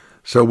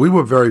 So we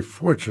were very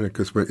fortunate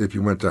because if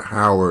you went to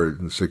Howard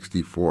in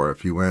 64,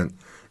 if you went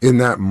in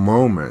that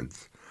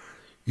moment,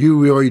 you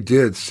really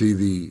did see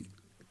the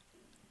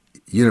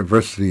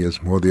university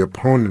as more the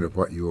opponent of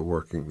what you were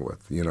working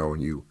with. When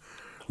you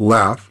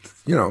left,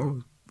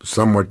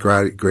 somewhat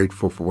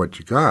grateful for what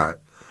you got.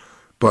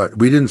 But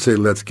we didn't say,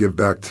 let's give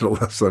back to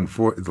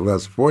the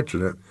less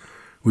fortunate.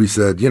 We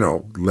said,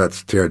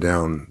 let's tear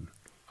down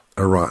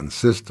a rotten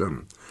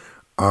system.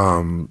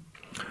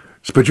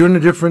 But you're in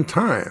a different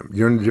time.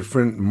 You're in a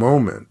different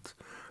moment.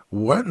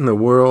 What in the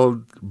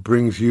world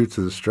brings you to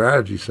the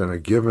Strategy Center,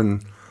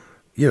 given,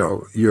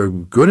 your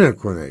good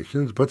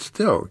inclinations, but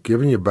still,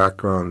 given your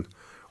background,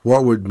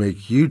 what would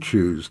make you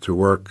choose to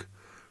work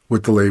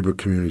with the Labor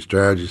Community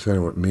Strategy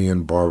Center, with me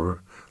and Barbara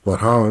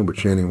Lott-Holland, with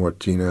Channing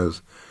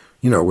Martinez?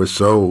 We're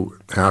so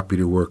happy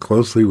to work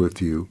closely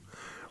with you.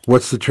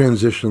 What's the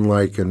transition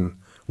like? And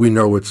we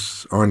know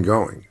it's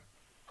ongoing.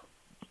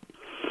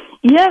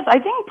 Yes, I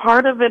think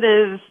part of it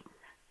is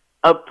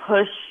a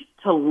push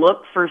to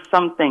look for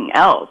something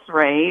else,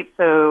 right?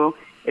 So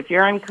if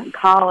you're in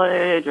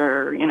college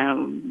or,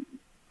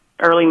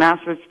 early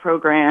master's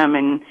program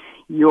and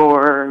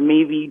you're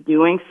maybe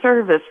doing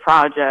service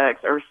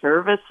projects or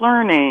service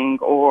learning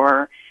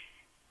or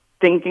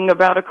thinking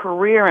about a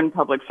career in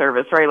public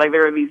service, right? Like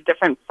there are these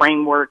different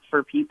frameworks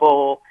for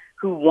people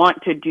who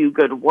want to do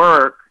good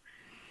work.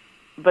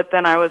 But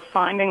then I was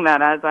finding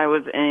that as I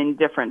was in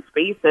different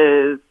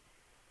spaces,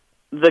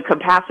 the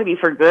capacity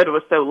for good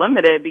was so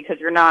limited because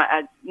you're not,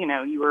 as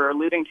you were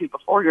alluding to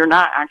before, you're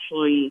not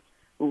actually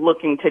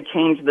looking to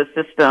change the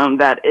system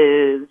that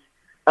is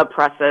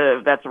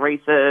oppressive, that's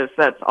racist,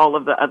 that's all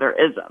of the other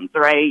isms,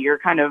 right? You're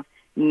kind of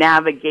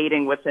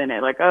navigating within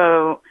it, like,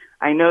 oh,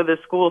 I know the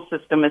school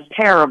system is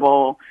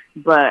terrible,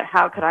 but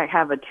how could I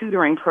have a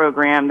tutoring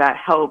program that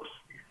helps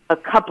a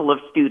couple of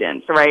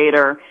students, right?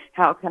 Or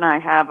how can I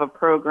have a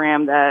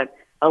program that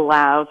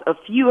allows a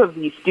few of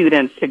these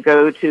students to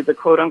go to the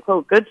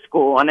quote-unquote good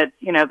school? And it's,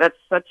 that's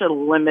such a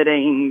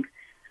limiting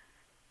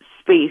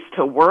space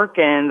to work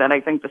in that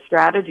I think the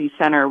Strategy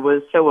Center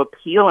was so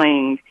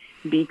appealing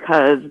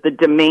because the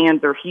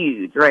demands are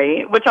huge,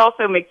 right? Which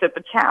also makes it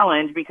the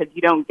challenge because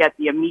you don't get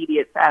the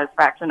immediate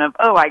satisfaction of,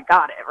 oh, I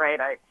got it,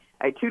 right?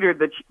 I tutored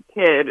the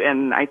kid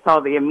and I saw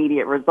the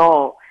immediate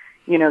result.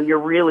 You're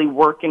really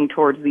working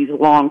towards these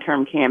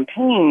long-term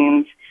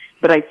campaigns,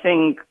 but I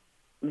think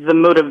the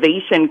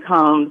motivation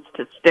comes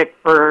to stick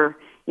for,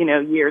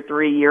 year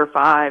 3, year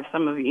 5,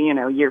 some of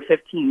year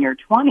 15, year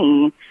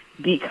 20,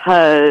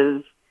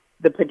 because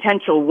the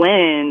potential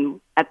win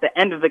at the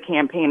end of the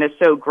campaign is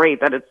so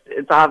great that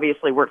it's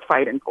obviously worth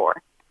fighting for.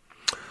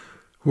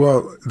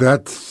 Well,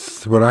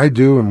 that's what I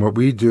do and what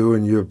we do,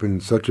 and you've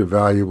been such a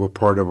valuable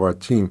part of our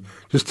team.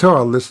 Just tell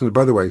our listeners,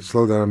 by the way,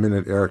 slow down a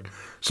minute, Eric.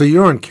 So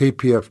you're on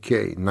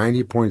KPFK,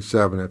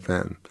 90.7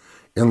 FM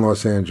in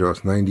Los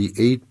Angeles,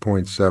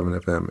 98.7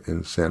 FM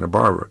in Santa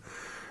Barbara.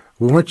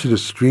 We want you to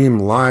stream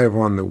live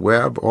on the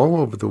web all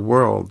over the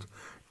world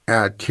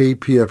at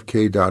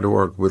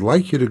kpfk.org. We'd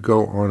like you to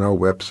go on our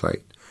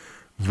website,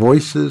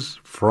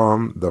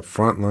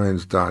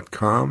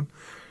 voicesfromthefrontlines.com,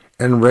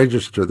 and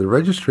register. The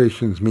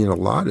registrations mean a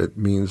lot. It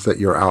means that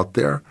you're out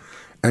there,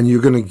 and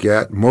you're going to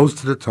get, most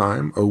of the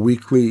time, a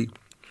weekly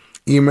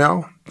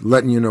email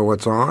letting you know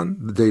what's on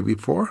the day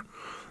before.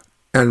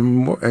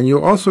 And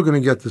you're also going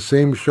to get the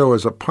same show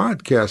as a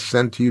podcast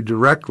sent to you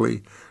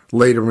directly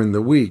later in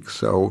the week.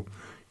 So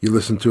you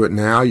listen to it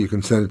now, you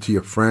can send it to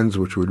your friends,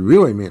 which would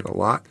really mean a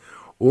lot,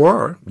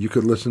 or you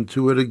could listen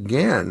to it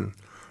again.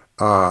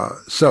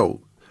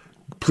 So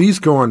please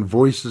go on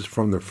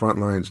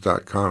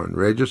voicesfromthefrontlines.com and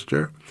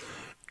register,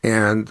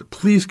 and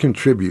please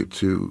contribute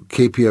to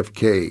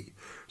KPFK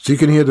so you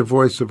can hear the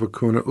voice of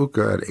Akunna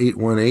Uka at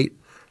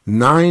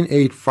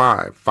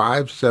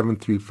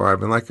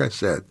 818-985-5735. And like I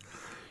said,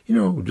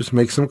 just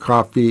make some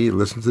coffee,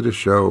 listen to the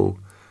show,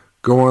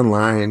 go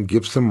online,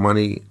 give some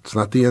money. It's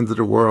not the end of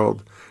the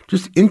world.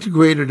 Just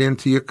integrate it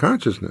into your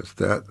consciousness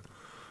that,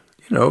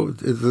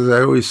 as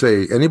I always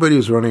say, anybody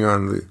who's running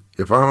on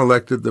if I'm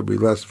elected, there'll be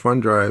less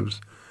fund drives.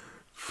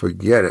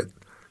 Forget it.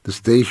 The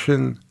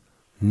station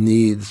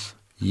needs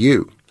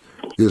you.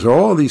 There's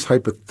all these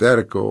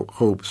hypothetical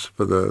hopes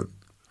for the,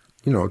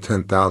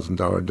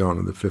 $10,000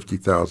 donor, the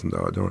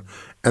 $50,000 donor,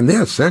 and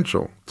they're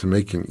essential to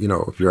making,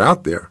 if you're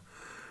out there,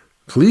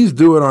 please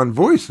do it on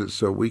Voices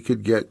so we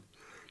could get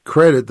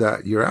credit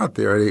that you're out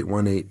there at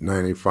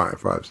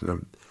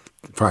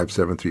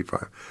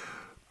 818-985-5735.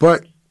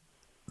 But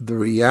the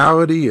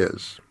reality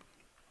is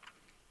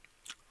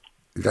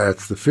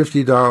that's the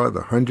 $50,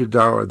 the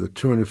 $100, the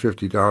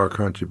 $250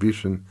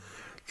 contribution.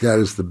 That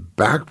is the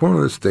backbone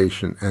of the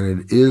station, and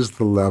it is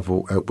the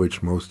level at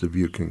which most of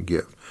you can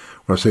give. I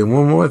want to say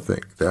one more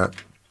thing, that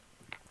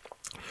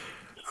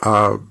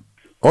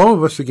all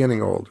of us are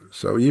getting older.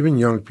 So even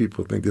young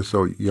people think they're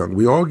so young.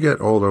 We all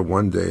get older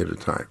one day at a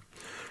time.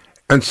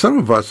 And some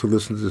of us who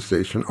listen to the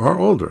station are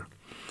older.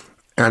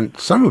 And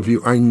some of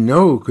you, I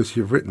know because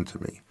you've written to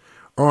me,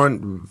 are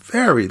on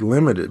very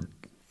limited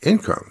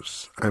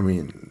incomes. I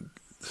mean,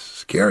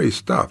 scary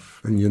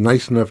stuff. And you're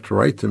nice enough to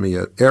write to me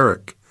at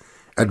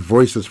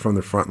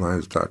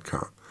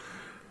eric@voicesfromthefrontlines.com.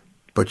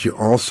 But you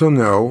also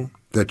know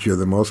that you're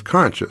the most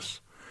conscious.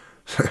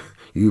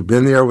 You've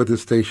been there with the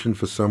station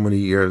for so many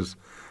years.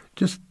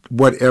 Just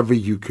whatever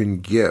you can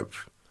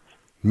give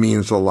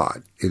means a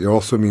lot. It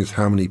also means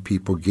how many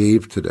people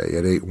gave today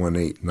at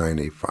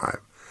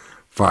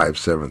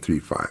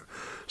 818-985-5735.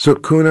 So,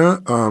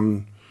 Akunna,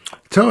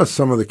 tell us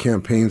some of the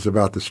campaigns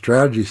about the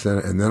Strategy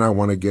Center, and then I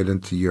want to get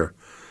into your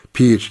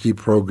PhD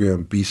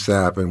program,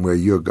 BSAP, and where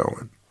you're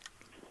going.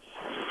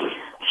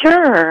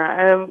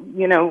 Sure.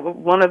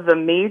 One of the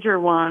major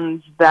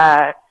ones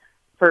that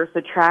first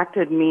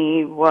attracted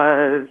me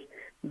was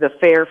the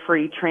Fair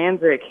Free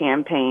Transit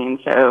campaign.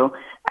 So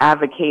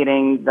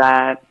advocating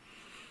that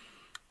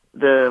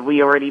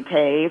we already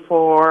pay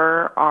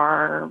for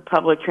our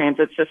public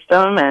transit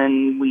system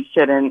and we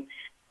shouldn't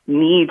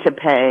need to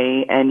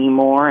pay any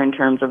more in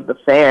terms of the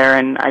fare.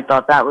 And I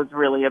thought that was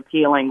really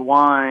appealing,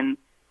 one,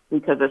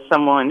 because as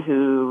someone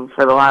who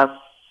for the last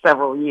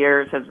several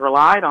years has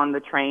relied on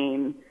the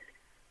train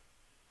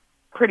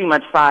pretty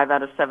much 5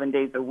 out of 7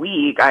 days a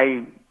week,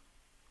 I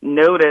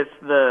noticed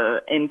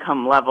the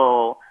income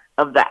level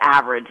of the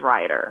average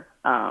rider.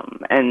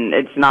 And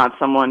it's not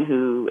someone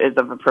who is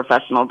of a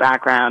professional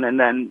background. And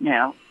then,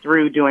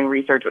 through doing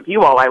research with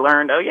you all, I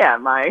learned,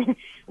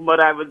 what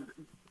I was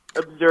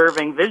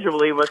observing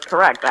visually was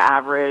correct. The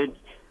average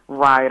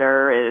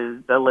rider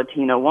is a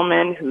Latino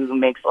woman who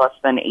makes less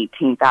than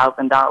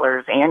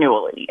 $18,000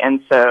 annually.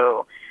 And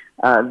so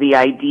the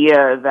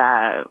idea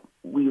that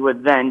we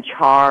would then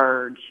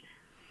charge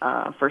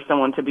for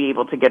someone to be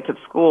able to get to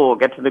school,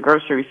 get to the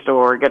grocery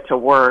store, get to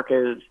work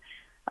is,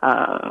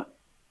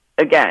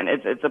 again,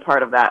 it's a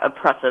part of that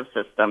oppressive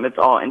system. It's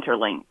all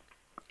interlinked.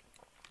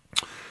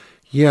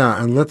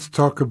 Yeah, and let's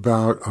talk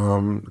about,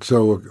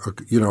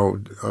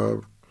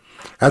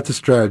 at the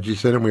Strategy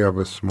Center, we have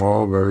a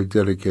small, very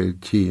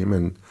dedicated team,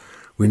 and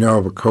we now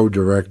have a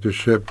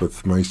co-directorship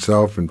with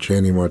myself and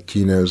Channing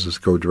Martinez as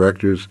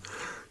co-directors.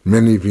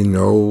 Many of you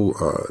know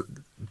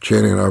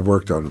Channing and I have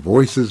worked on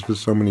Voices for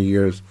so many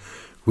years.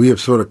 We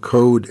have sort of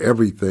coded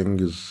everything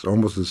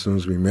almost as soon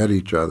as we met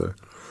each other.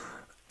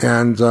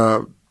 And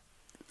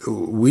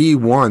we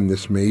won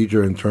this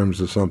major in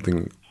terms of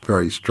something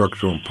very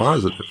structural and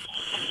positive.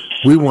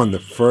 We won the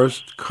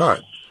first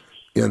cut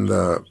in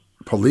the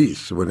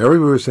police. When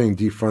everybody was saying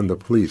defund the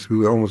police, we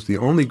were almost the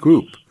only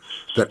group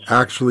that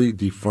actually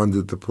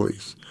defunded the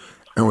police.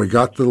 And we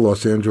got the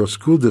Los Angeles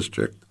School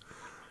District,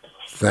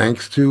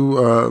 thanks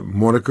to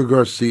Monica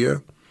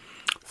Garcia,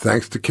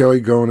 thanks to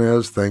Kelly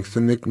Gomez, thanks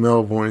to Nick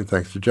Melvoin,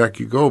 thanks to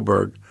Jackie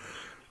Goldberg,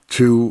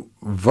 to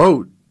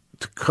vote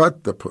to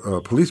cut the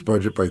police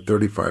budget by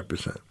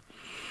 35%,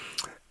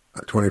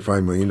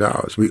 $25 million.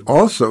 We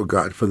also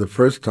got, for the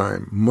first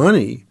time,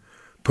 money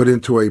put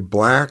into a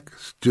Black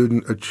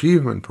Student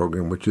Achievement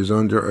Program, which is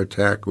under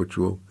attack, which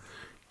we'll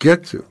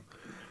get to.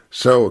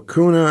 So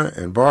Akunna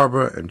and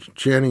Barbara and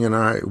Channing and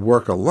I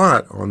work a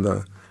lot on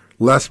the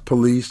less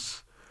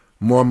police,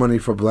 more money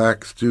for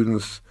Black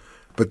students,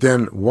 but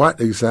then what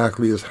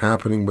exactly is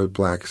happening with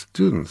Black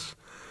students?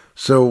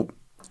 So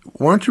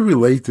why don't you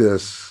relate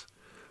this?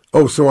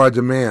 So our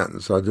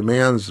demands,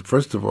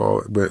 first of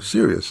all, we're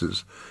serious,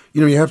 is,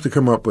 you have to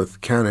come up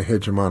with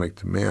counter-hegemonic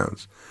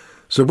demands.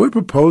 So we're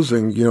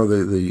proposing,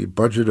 the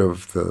budget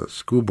of the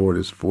school board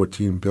is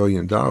 $14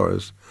 billion.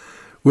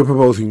 We're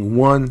proposing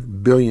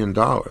 $1 billion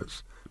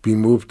be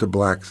moved to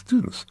black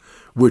students,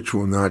 which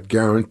will not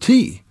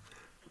guarantee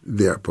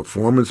their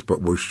performance,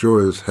 but will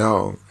sure as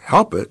hell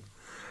help it,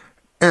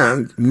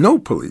 and no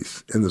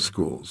police in the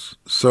schools.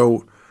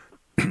 So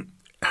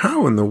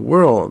how in the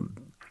world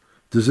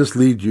does this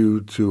lead you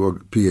to a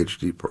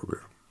PhD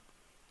program?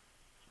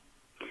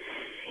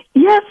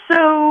 Yes,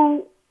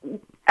 so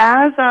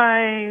as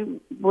I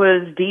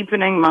was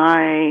deepening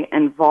my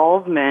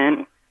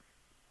involvement,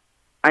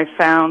 I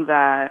found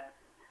that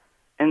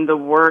in the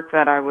work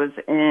that I was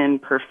in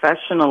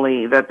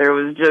professionally, that there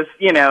was just,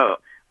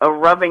 a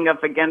rubbing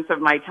up against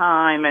of my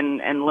time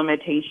and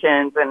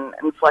limitations and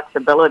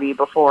flexibility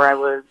before I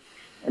was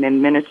an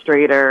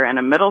administrator in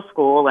a middle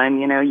school. And,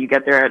 you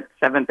get there at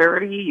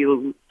 7:30,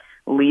 you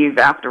leave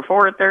after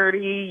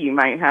 4:30, you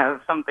might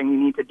have something you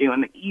need to do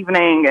in the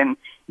evening, and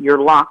you're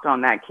locked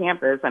on that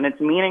campus. And it's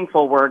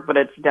meaningful work, but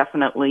it's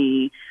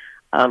definitely,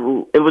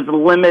 it was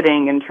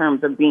limiting in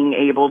terms of being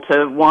able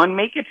to, one,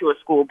 make it to a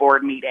school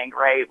board meeting,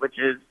 right, which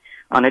is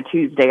on a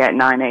Tuesday at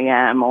 9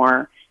 a.m.,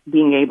 or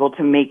being able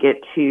to make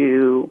it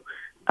to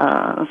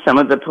some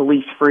of the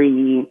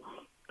police-free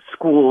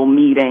school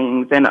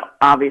meetings and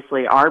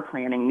obviously our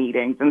planning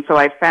meetings. And so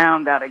I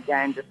found that,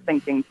 again, just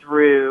thinking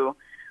through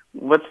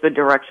what's the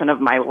direction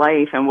of my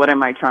life and what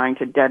am I trying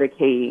to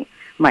dedicate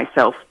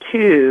myself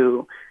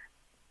to,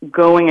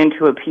 going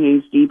into a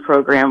PhD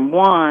program,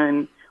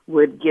 one,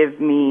 would give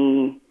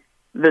me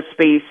the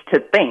space to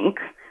think,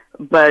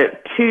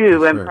 but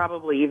two, and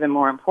probably even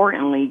more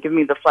importantly, give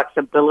me the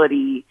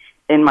flexibility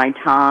in my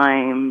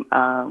time,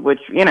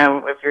 which,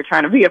 if you're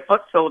trying to be a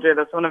foot soldier,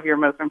 that's one of your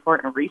most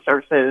important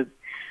resources.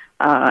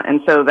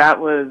 And so that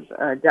was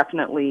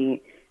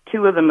definitely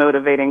two of the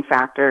motivating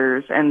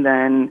factors. And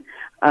then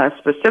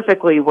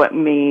specifically what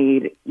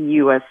made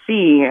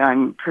USC,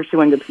 I'm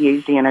pursuing a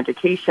PhD in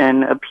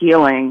education,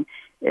 appealing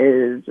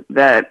is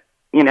that,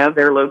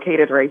 they're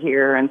located right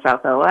here in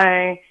South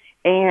LA,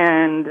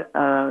 and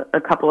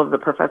a couple of the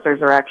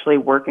professors are actually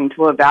working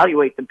to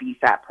evaluate the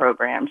BSAT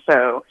program.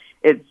 So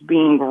it's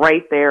being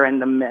right there in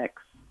the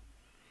mix.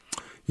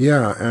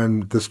 Yeah,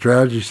 and the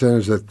Strategy Center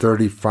is at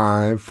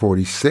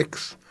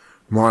 3546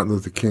 Martin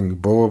Luther King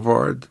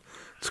Boulevard.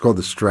 It's called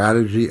the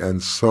Strategy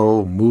and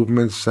Soul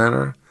Movement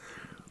Center.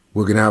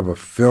 We're going to have a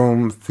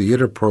film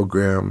theater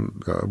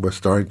program. We're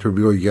starting to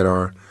really get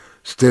our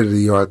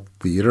state-of-the-art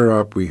theater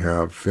up. We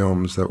have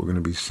films that we're going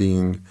to be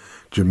seeing,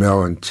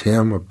 Jamel and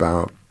Tim,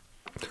 about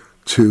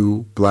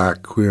two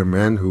black queer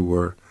men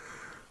who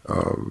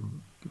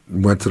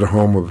went to the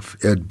home of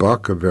Ed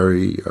Buck, a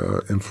very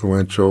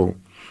influential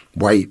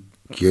white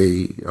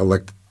gay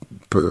elected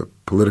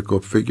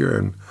political figure,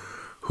 and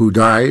who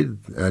died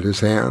at his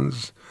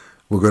hands.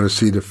 We're going to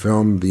see the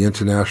film The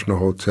International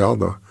Hotel,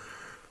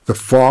 the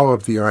fall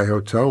of the I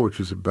Hotel, which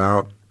is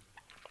about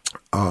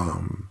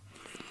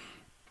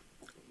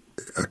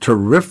a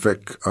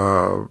terrific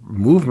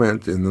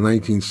movement in the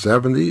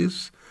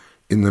 1970s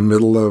in the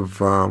middle of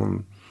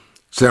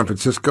San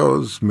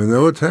Francisco's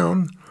Manila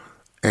town,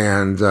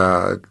 and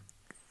that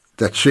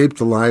shaped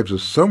the lives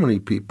of so many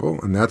people,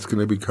 and that's going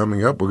to be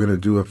coming up. We're going to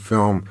do a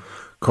film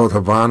called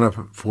Havana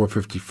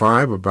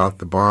 455 about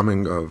the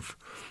bombing of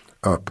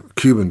a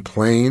Cuban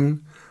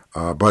plane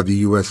by the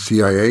U.S.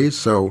 CIA.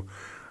 So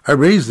I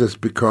raise this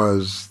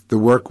because the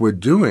work we're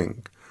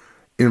doing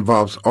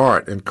involves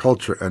art and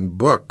culture and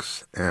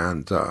books,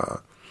 and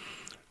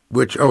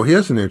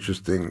here's an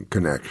interesting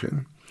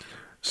connection.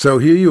 So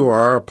here you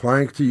are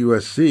applying to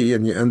USC,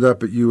 and you end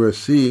up at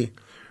USC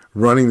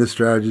running the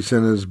Strategy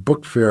Center's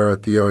book fair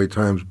at the LA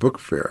Times Book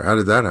Fair. How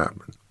did that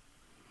happen?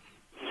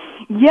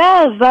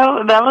 Yes,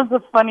 that was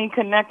a funny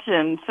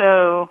connection.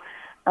 So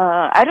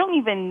I don't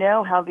even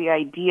know how the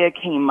idea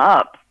came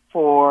up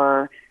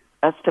for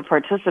us to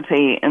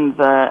participate in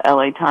the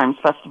LA Times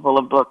Festival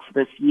of Books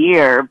this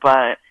year,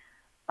 but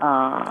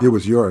it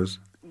was yours.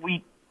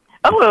 It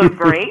was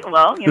great.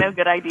 Well,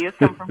 good ideas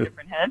come from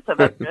different heads, so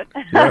that's good.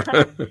 Yeah.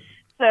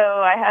 So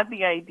I had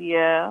the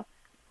idea,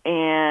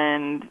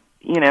 and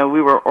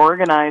we were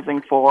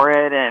organizing for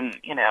it, and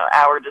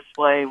our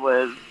display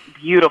was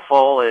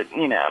beautiful.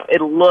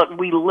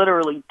 We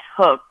literally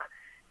took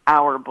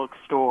our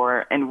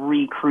bookstore and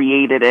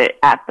recreated it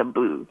at the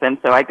booth, and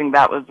so I think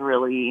that was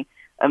really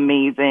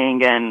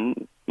amazing.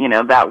 And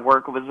that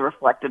work was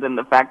reflected in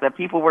the fact that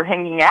people were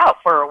hanging out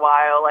for a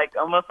while,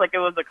 almost like it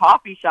was a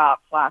coffee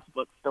shop /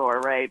 bookstore,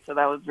 right? So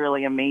that was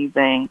really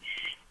amazing.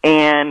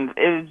 And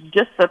it was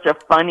just such a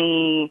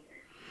funny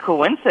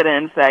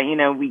coincidence that,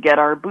 we get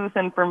our booth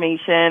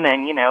information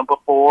and,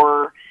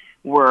 before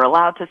we're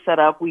allowed to set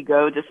up, we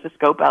go just to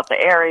scope out the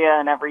area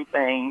and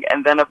everything.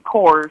 And then, of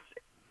course,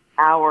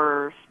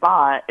 our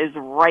spot is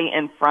right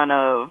in front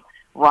of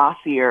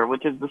Rossier,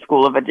 which is the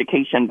School of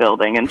Education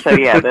building. And so,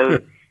 yeah,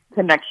 those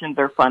connections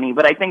are funny.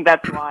 But I think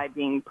that's why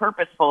being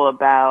purposeful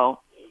about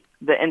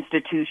the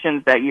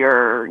institutions that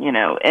you're,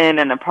 in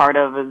and a part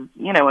of is,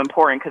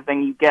 important, because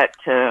then you get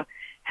to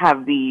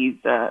have these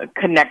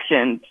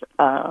connections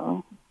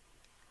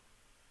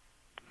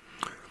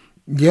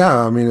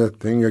Yeah, I mean, the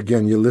thing,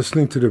 again, you're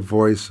listening to the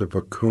voice of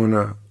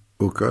Akunna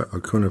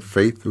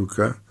Faith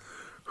Uka,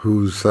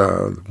 who's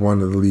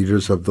one of the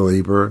leaders of the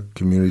Labor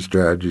Community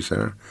Strategy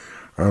Center.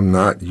 I'm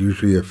not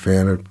usually a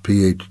fan of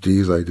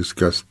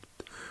PhDs.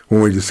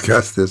 When we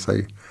discussed this,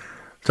 I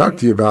talked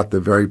to you about the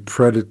very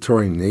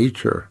predatory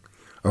nature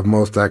of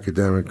most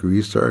academic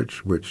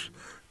research, which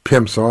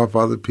pimps off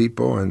other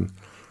people and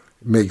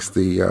makes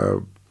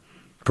the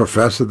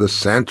professor the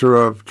center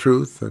of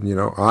truth. And,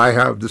 I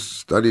have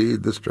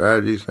studied the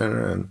Strategy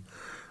Center, and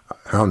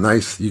how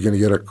nice you're going to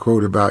get a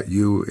quote about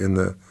you in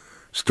the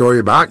story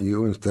about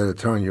you instead of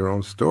telling your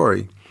own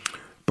story.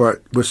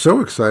 But we're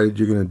so excited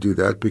you're going to do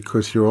that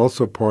because you're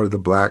also part of the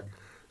Black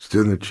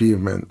Student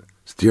Achievement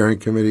Steering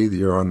Committee.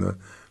 You're on the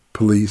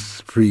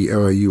Police Free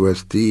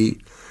LAUSD.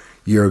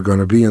 You're going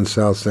to be in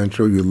South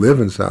Central. You live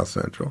in South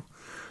Central.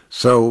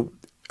 So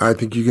I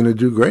think you're going to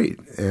do great.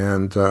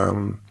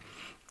 And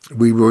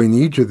we really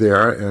need you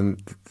there.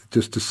 And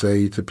just to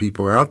say to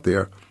people out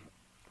there,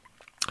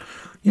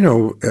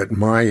 at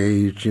my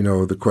age,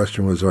 the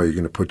question was, are you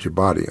going to put your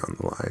body on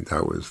the line?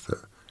 That was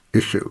the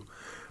issue.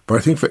 But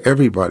I think for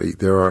everybody,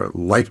 there are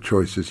life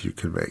choices you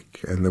can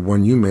make. And the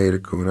one you made,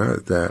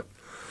 Akunna, that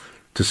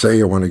to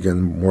say I want to get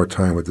more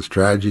time with the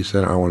Strategy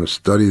Center, I want to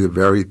study the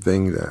very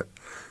thing that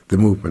the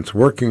movement's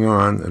working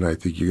on, and I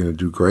think you're going to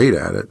do great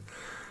at it,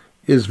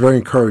 is very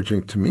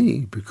encouraging to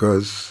me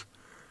because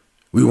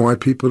we want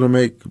people to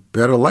make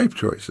better life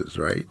choices,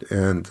 right?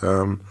 And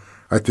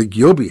I think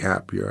you'll be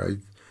happier.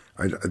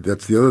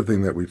 That's the other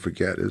thing that we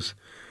forget is,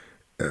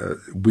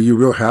 were you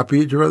real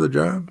happy at your other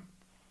job?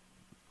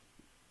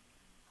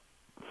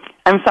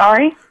 I'm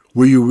sorry?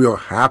 Were you real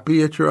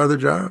happy at your other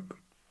job?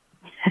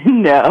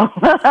 No.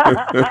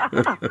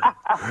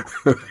 I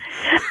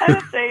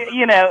would say,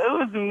 it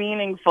was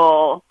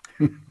meaningful,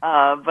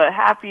 but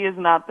happy is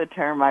not the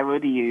term I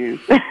would use.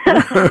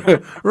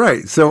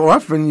 Right. So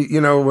often,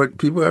 what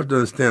people have to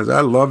understand is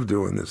I love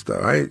doing this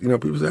stuff.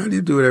 People say, how do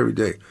you do it every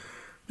day?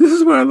 This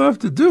is what I love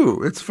to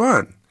do. It's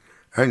fun.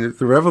 And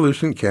the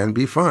revolution can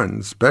be fun,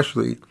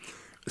 especially.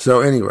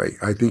 So anyway,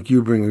 I think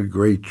you bring a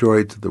great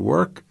joy to the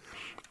work.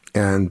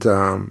 And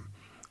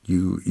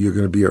you're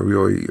going to be a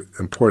really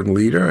important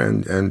leader,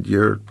 and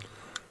your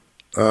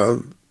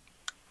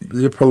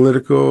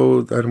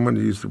political, I don't want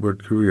to use the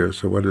word career,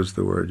 so what is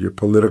the word? Your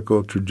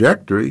political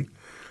trajectory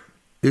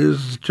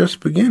is just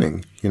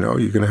beginning. You're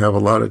going to have a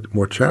lot of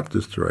more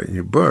chapters to write in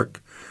your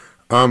book.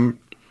 I'm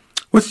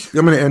going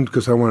to end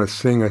because I want to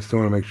sing. I still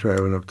want to make sure I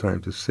have enough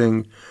time to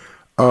sing.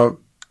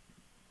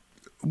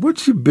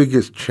 What's your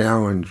biggest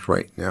challenge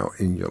right now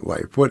in your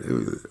life?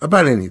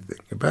 About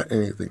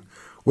anything?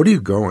 What are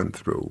you going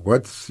through? I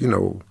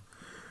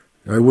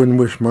wouldn't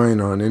wish mine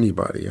on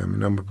anybody. I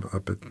mean, I'm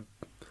up at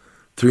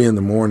 3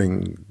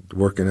 a.m.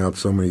 working out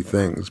so many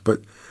things. But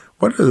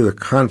what are the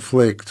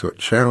conflicts or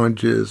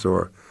challenges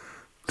or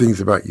things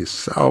about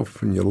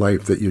yourself and your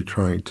life that you're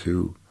trying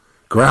to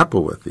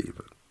grapple with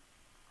even?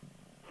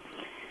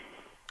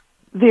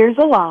 There's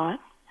a lot,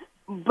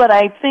 but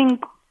I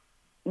think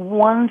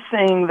one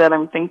thing that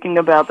I'm thinking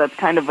about that's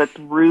kind of a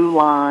through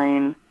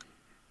line,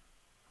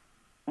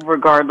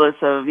 regardless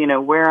of,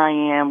 where I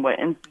am, what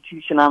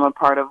institution I'm a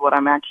part of, what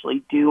I'm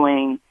actually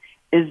doing,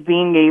 is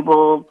being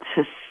able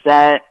to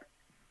set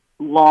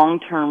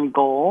long-term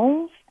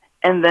goals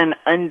and then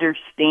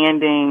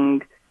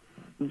understanding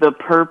the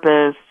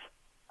purpose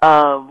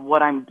of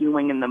what I'm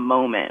doing in the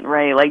moment,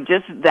 right? Like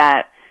just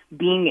that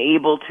being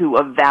able to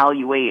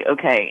evaluate,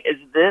 okay, is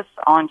this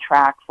on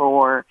track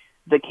for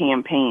the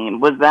campaign?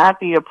 Was that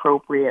the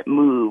appropriate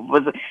move?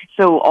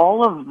 So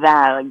all of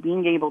that, like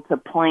being able to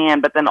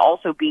plan, but then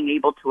also being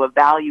able to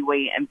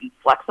evaluate and be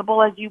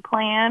flexible as you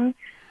plan,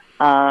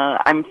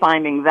 I'm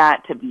finding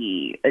that to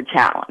be a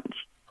challenge.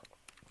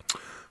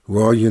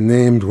 Well, you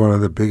named one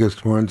of the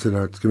biggest ones, and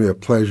it's going to be a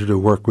pleasure to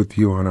work with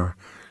you on our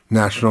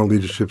National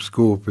Leadership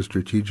School for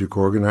Strategic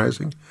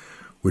Organizing,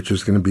 which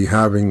is going to be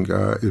having,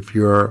 if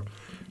you're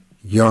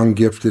young,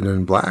 gifted,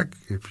 and Black,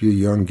 if you're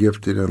young,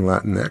 gifted, and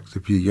Latinx,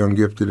 if you're young,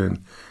 gifted,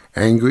 and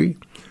angry,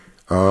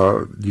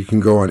 you can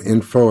go on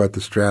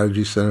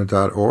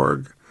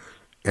info@thestrategycenter.org.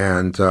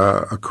 And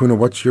Akunna,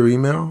 what's your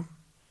email?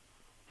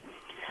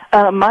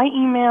 My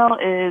email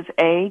is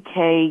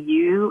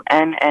AKUNNA,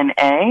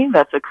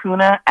 that's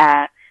Akunna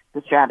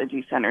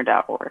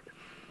 @thestrategycenter.org.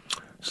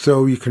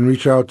 So you can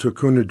reach out to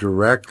Akunna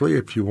directly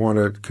if you want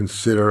to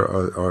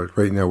consider,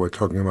 right now we're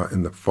talking about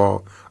in the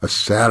fall, a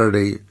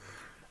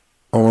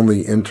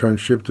Saturday-only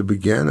internship to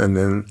begin. And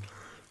then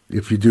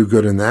if you do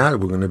good in that,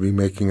 we're going to be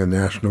making a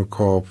national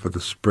call for the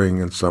spring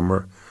and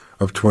summer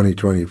of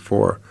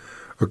 2024.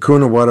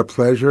 Akunna, what a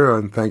pleasure,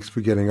 and thanks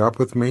for getting up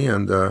with me.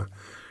 And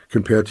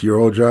compared to your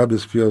old job,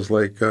 this feels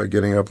like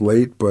getting up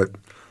late, but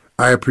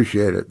I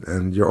appreciate it,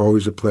 and you're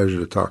always a pleasure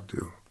to talk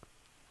to.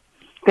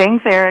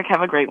 Thanks, Eric.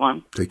 Have a great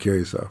one. Take care of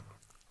yourself.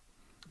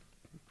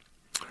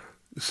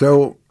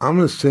 So I'm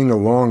going to sing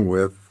along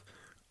with,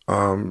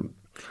 one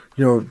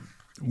of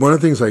the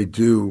things I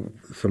do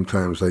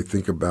sometimes, I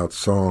think about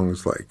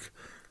songs like,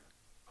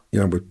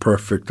 with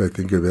Perfect, I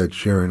think of Ed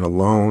Sheeran,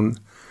 Alone.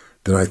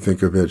 Then I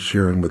think of Ed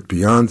Sheeran with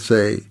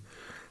Beyonce.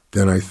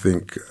 Then I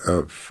think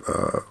of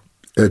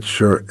Ed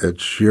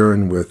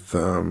Sheeran with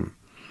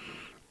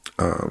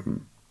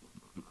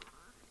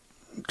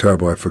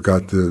terrible. I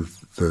forgot the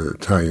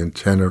Italian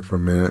tenor for a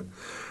minute.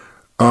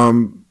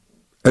 And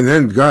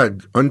then,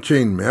 God,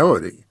 Unchained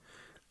Melody.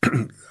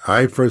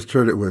 I first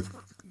heard it with,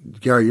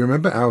 Gary, you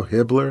remember Al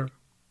Hibbler?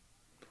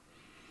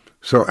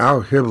 So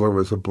Al Hibbler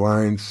was a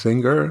blind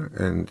singer,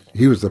 and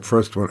he was the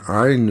first one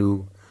I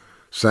knew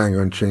sang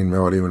Unchained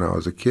Melody when I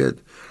was a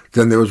kid.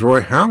 Then there was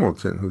Roy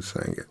Hamilton who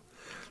sang it.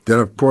 Then,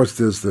 of course,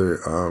 there's the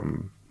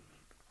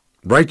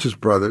Righteous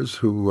Brothers,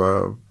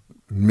 who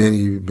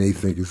many may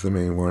think is the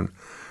main one.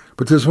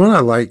 But there's one I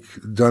like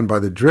done by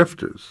the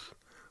Drifters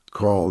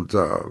called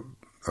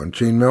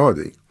Unchained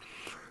Melody.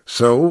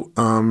 So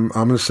I'm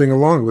going to sing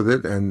along with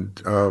it.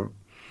 And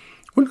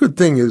one good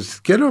thing is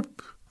get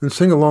up and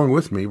sing along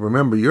with me.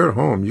 Remember, you're at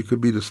home. You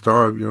could be the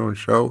star of your own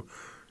show.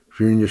 If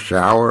you're in your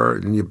shower,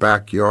 in your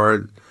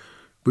backyard,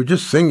 we're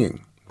just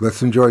singing.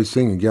 Let's enjoy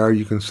singing. Gary,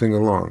 you can sing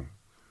along.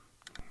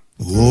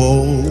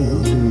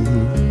 Oh,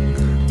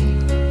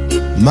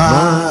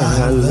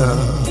 my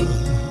love,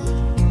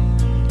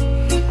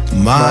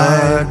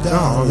 my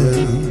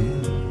darling,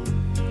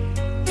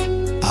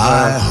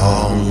 I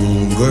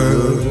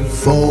hunger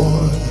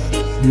for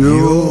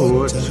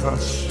your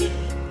touch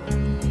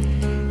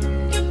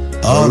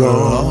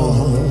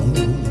alone,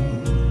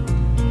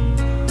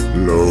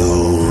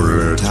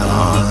 lonely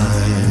time.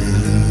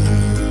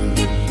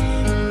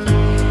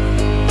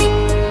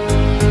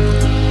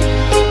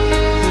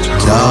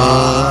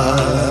 Time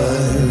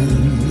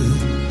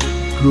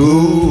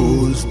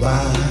goes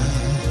by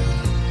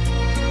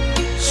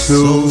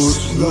so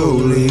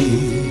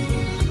slowly,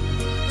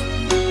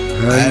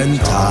 and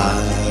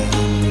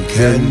time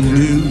can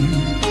do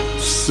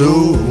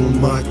so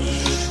much.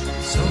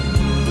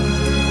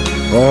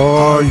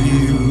 Are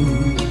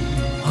you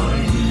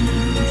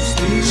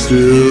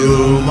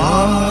still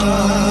mine?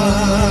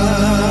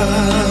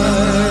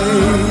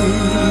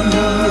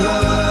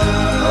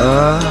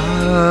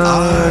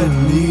 I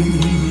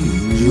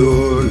need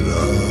your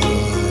love.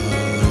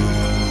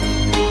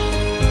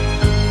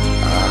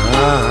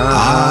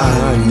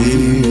 I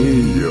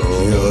need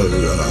your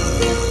love.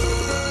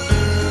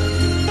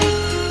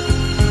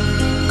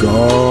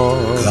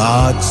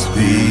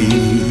 Godspeed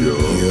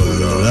your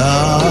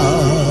love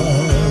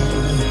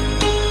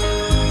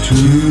to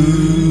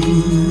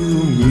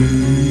me.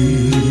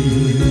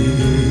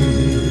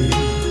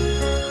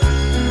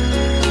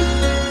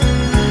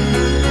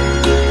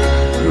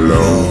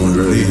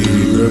 Lonely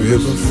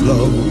river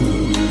flow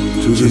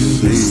to the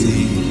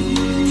sea,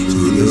 to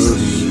the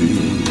sea,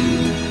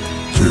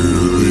 to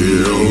the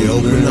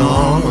open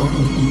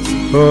arms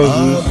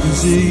of the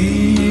sea.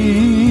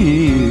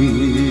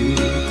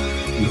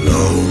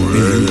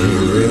 Lonely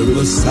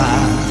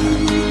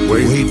riverside,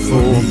 wait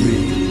for me,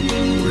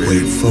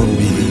 wait for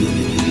me.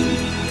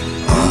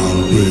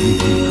 I'll be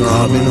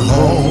coming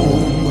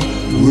home,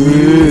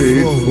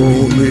 wait for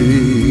me.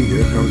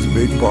 Here comes the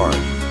big part.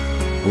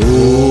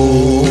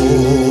 Oh,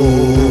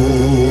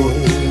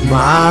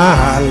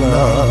 my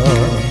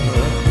love,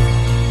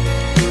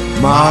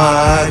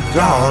 my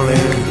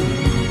darling,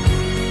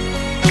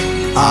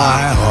 I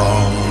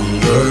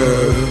hunger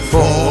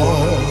for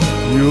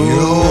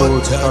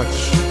your touch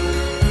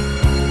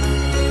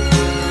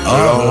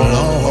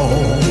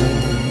alone,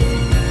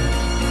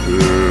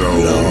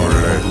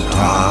 lonely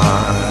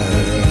time.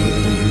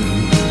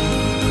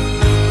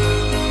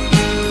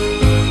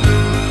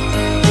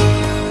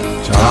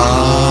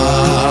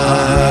 Time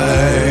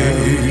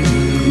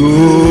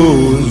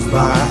goes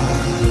by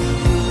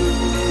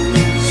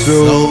so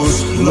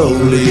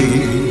slowly,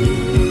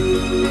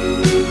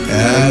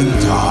 and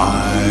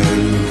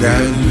time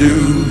can do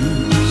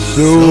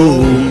so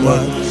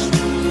much.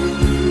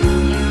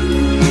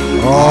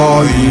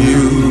 Are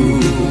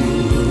you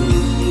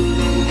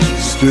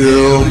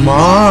still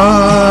mine?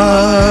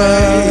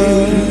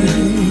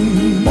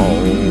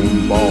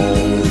 Boom,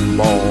 boom,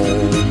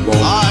 boom,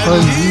 boom. I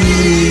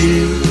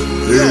need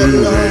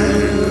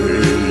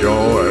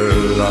your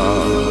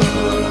love.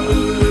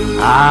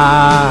 I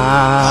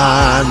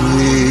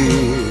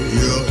need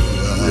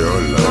your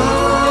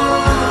love.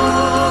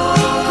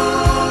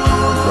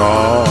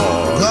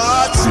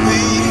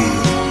 Godspeed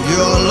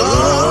your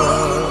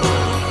love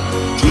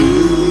to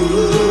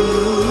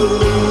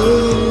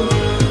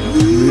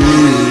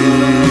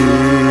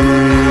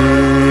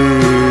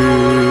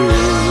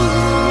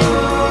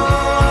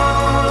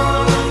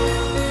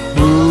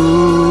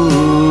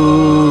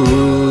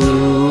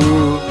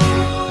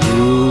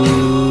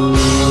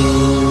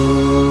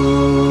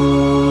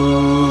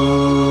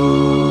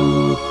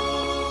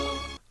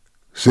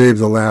Save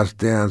the Last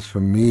Dance for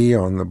Me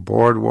on the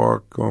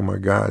Boardwalk. Oh, my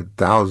God.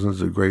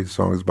 Thousands of great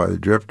songs by the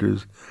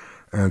Drifters.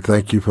 And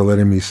thank you for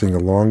letting me sing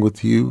along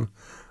with you.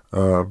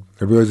 I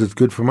realize it's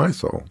good for my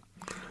soul.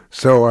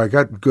 So I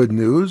got good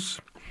news.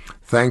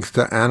 Thanks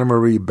to Anna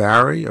Marie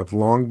Barry of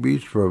Long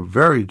Beach for a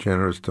very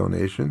generous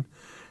donation.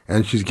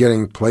 And she's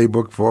getting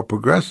Playbook for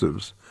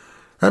Progressives.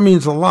 That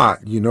means a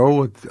lot. You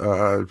know,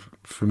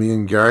 for me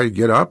and Gary to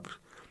get up.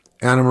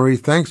 Anna Marie,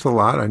 thanks a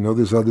lot. I know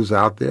there's others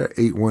out there,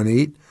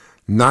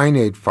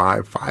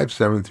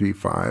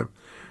 818-985-5735.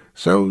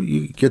 So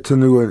you get to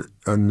know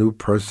a new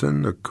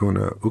person,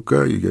 Akunna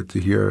Uka. You get to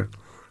hear,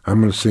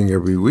 I'm going to sing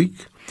every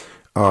week.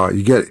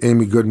 You get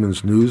Amy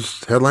Goodman's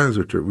news headlines,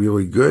 which are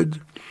really good.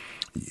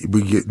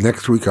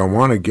 Next week, I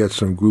want to get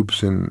some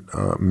groups in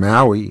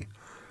Maui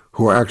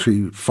who are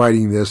actually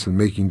fighting this and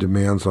making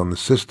demands on the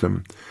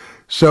system.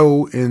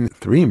 So in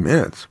 3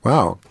 minutes,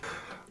 wow.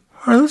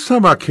 All right, let's talk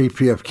about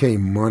KPFK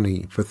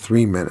money for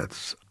 3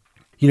 minutes.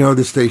 You know,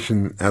 this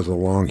station has a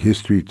long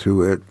history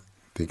to it.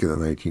 Think of the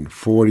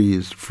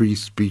 1940s, free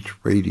speech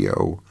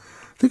radio.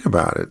 Think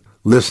about it.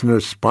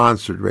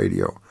 Listener-sponsored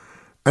radio.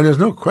 And there's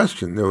no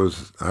question there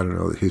was, I don't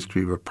know, the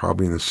history, but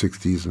probably in the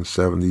 60s and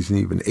 70s and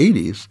even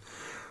 80s,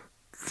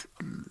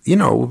 you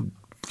know,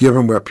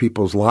 given where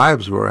people's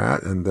lives were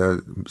at and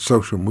the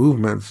social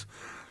movements,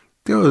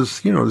 there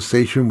was, you know, the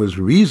station was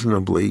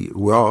reasonably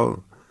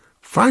well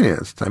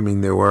financed. I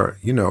mean, there were,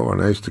 you know,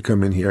 and I used to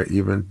come in here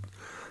even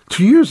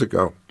 2 years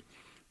ago,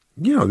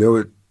 you know, there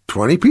were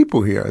 20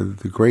 people here.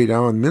 The great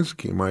Alan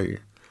Minsky, my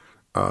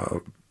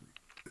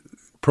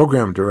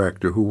program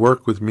director, who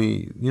worked with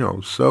me, you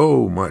know,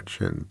 so much,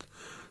 and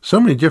so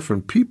many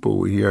different people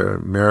were here.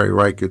 Mary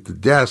Reich at the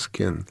desk,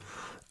 and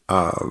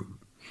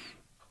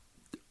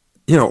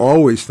you know,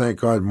 always thank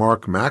God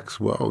Mark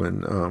Maxwell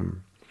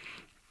in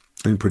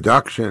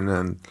production,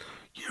 and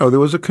you know,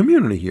 there was a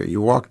community here. You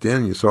walked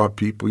in, you saw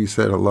people, you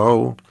said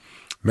hello.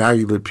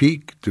 Maggie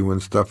LePeak doing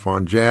stuff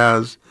on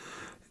jazz,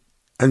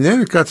 and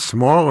then it got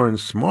smaller and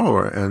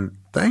smaller. And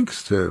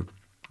thanks to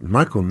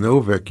Michael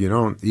Novick, you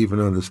don't even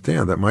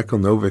understand that Michael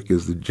Novick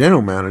is the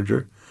general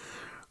manager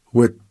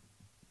with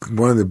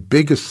one of the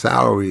biggest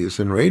salaries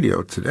in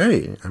radio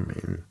today. I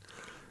mean,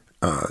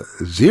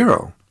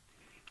 zero.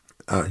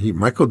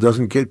 Michael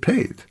doesn't get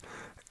paid.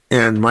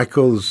 And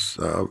Michael's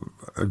a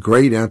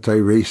great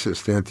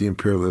anti-racist,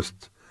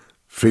 anti-imperialist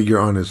figure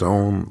on his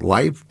own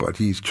life, but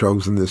he's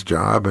chosen this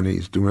job and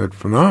he's doing it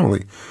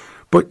phenomenally.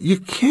 But you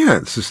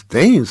can't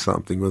sustain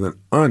something with an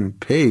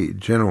unpaid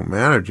general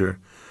manager.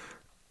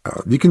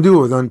 You can do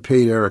it with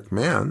unpaid Eric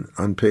Mann,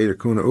 unpaid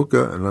Akunna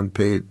Uka, and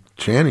unpaid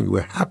Channing.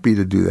 We're happy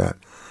to do that.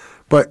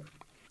 But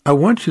I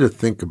want you to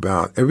think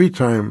about every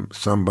time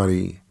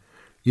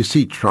you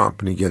see Trump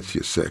and he gets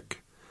you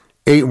sick,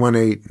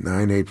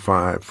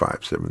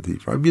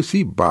 818-985-5735. You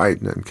see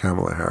Biden and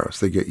Kamala Harris,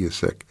 they get you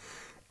sick,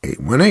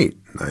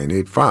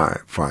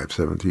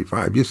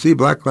 818-985-5735. You see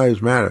Black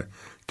Lives Matter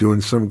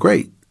doing some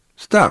great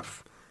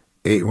stuff,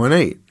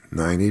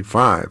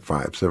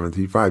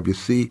 818-985-5735. You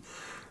see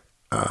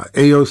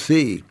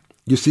AOC.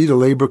 You see the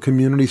Labor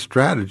Community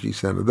Strategy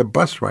Center, the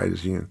Bus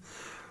Riders Union.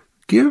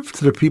 Give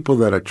to the people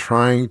that are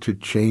trying to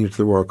change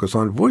the world. Because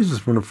on Voices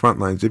from the Front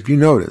Lines, if you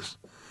notice,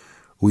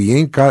 we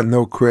ain't got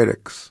no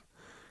critics.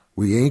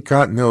 We ain't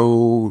got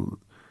no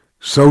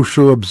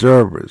social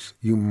observers.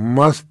 You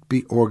must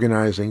be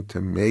organizing to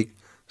make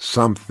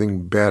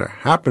something better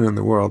happen in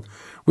the world,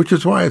 which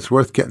is why it's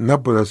worth getting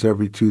up with us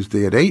every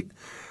Tuesday at 8.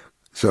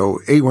 So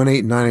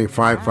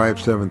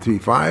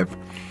 818-985-5735.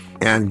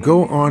 And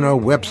go on our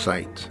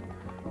website,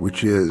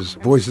 which is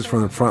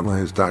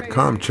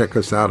voicesfromthefrontlines.com. Check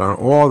us out on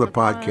all the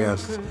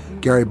podcasts.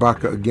 Gary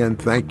Baca, again,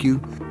 thank you.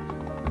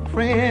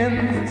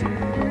 Friends,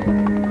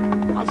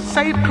 I'll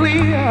say it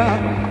clear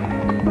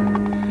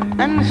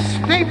and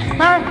state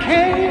my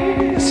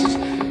case,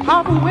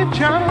 of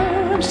which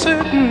I'm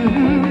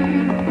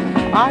certain.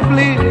 I've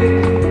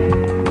lived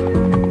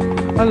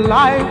a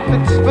life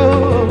that's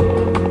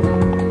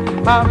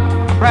full. I've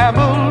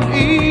traveled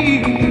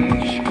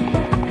each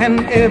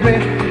and every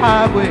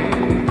highway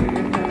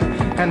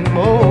and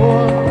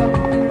more,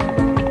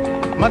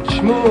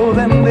 much more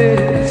than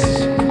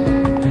this.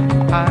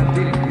 I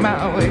dig my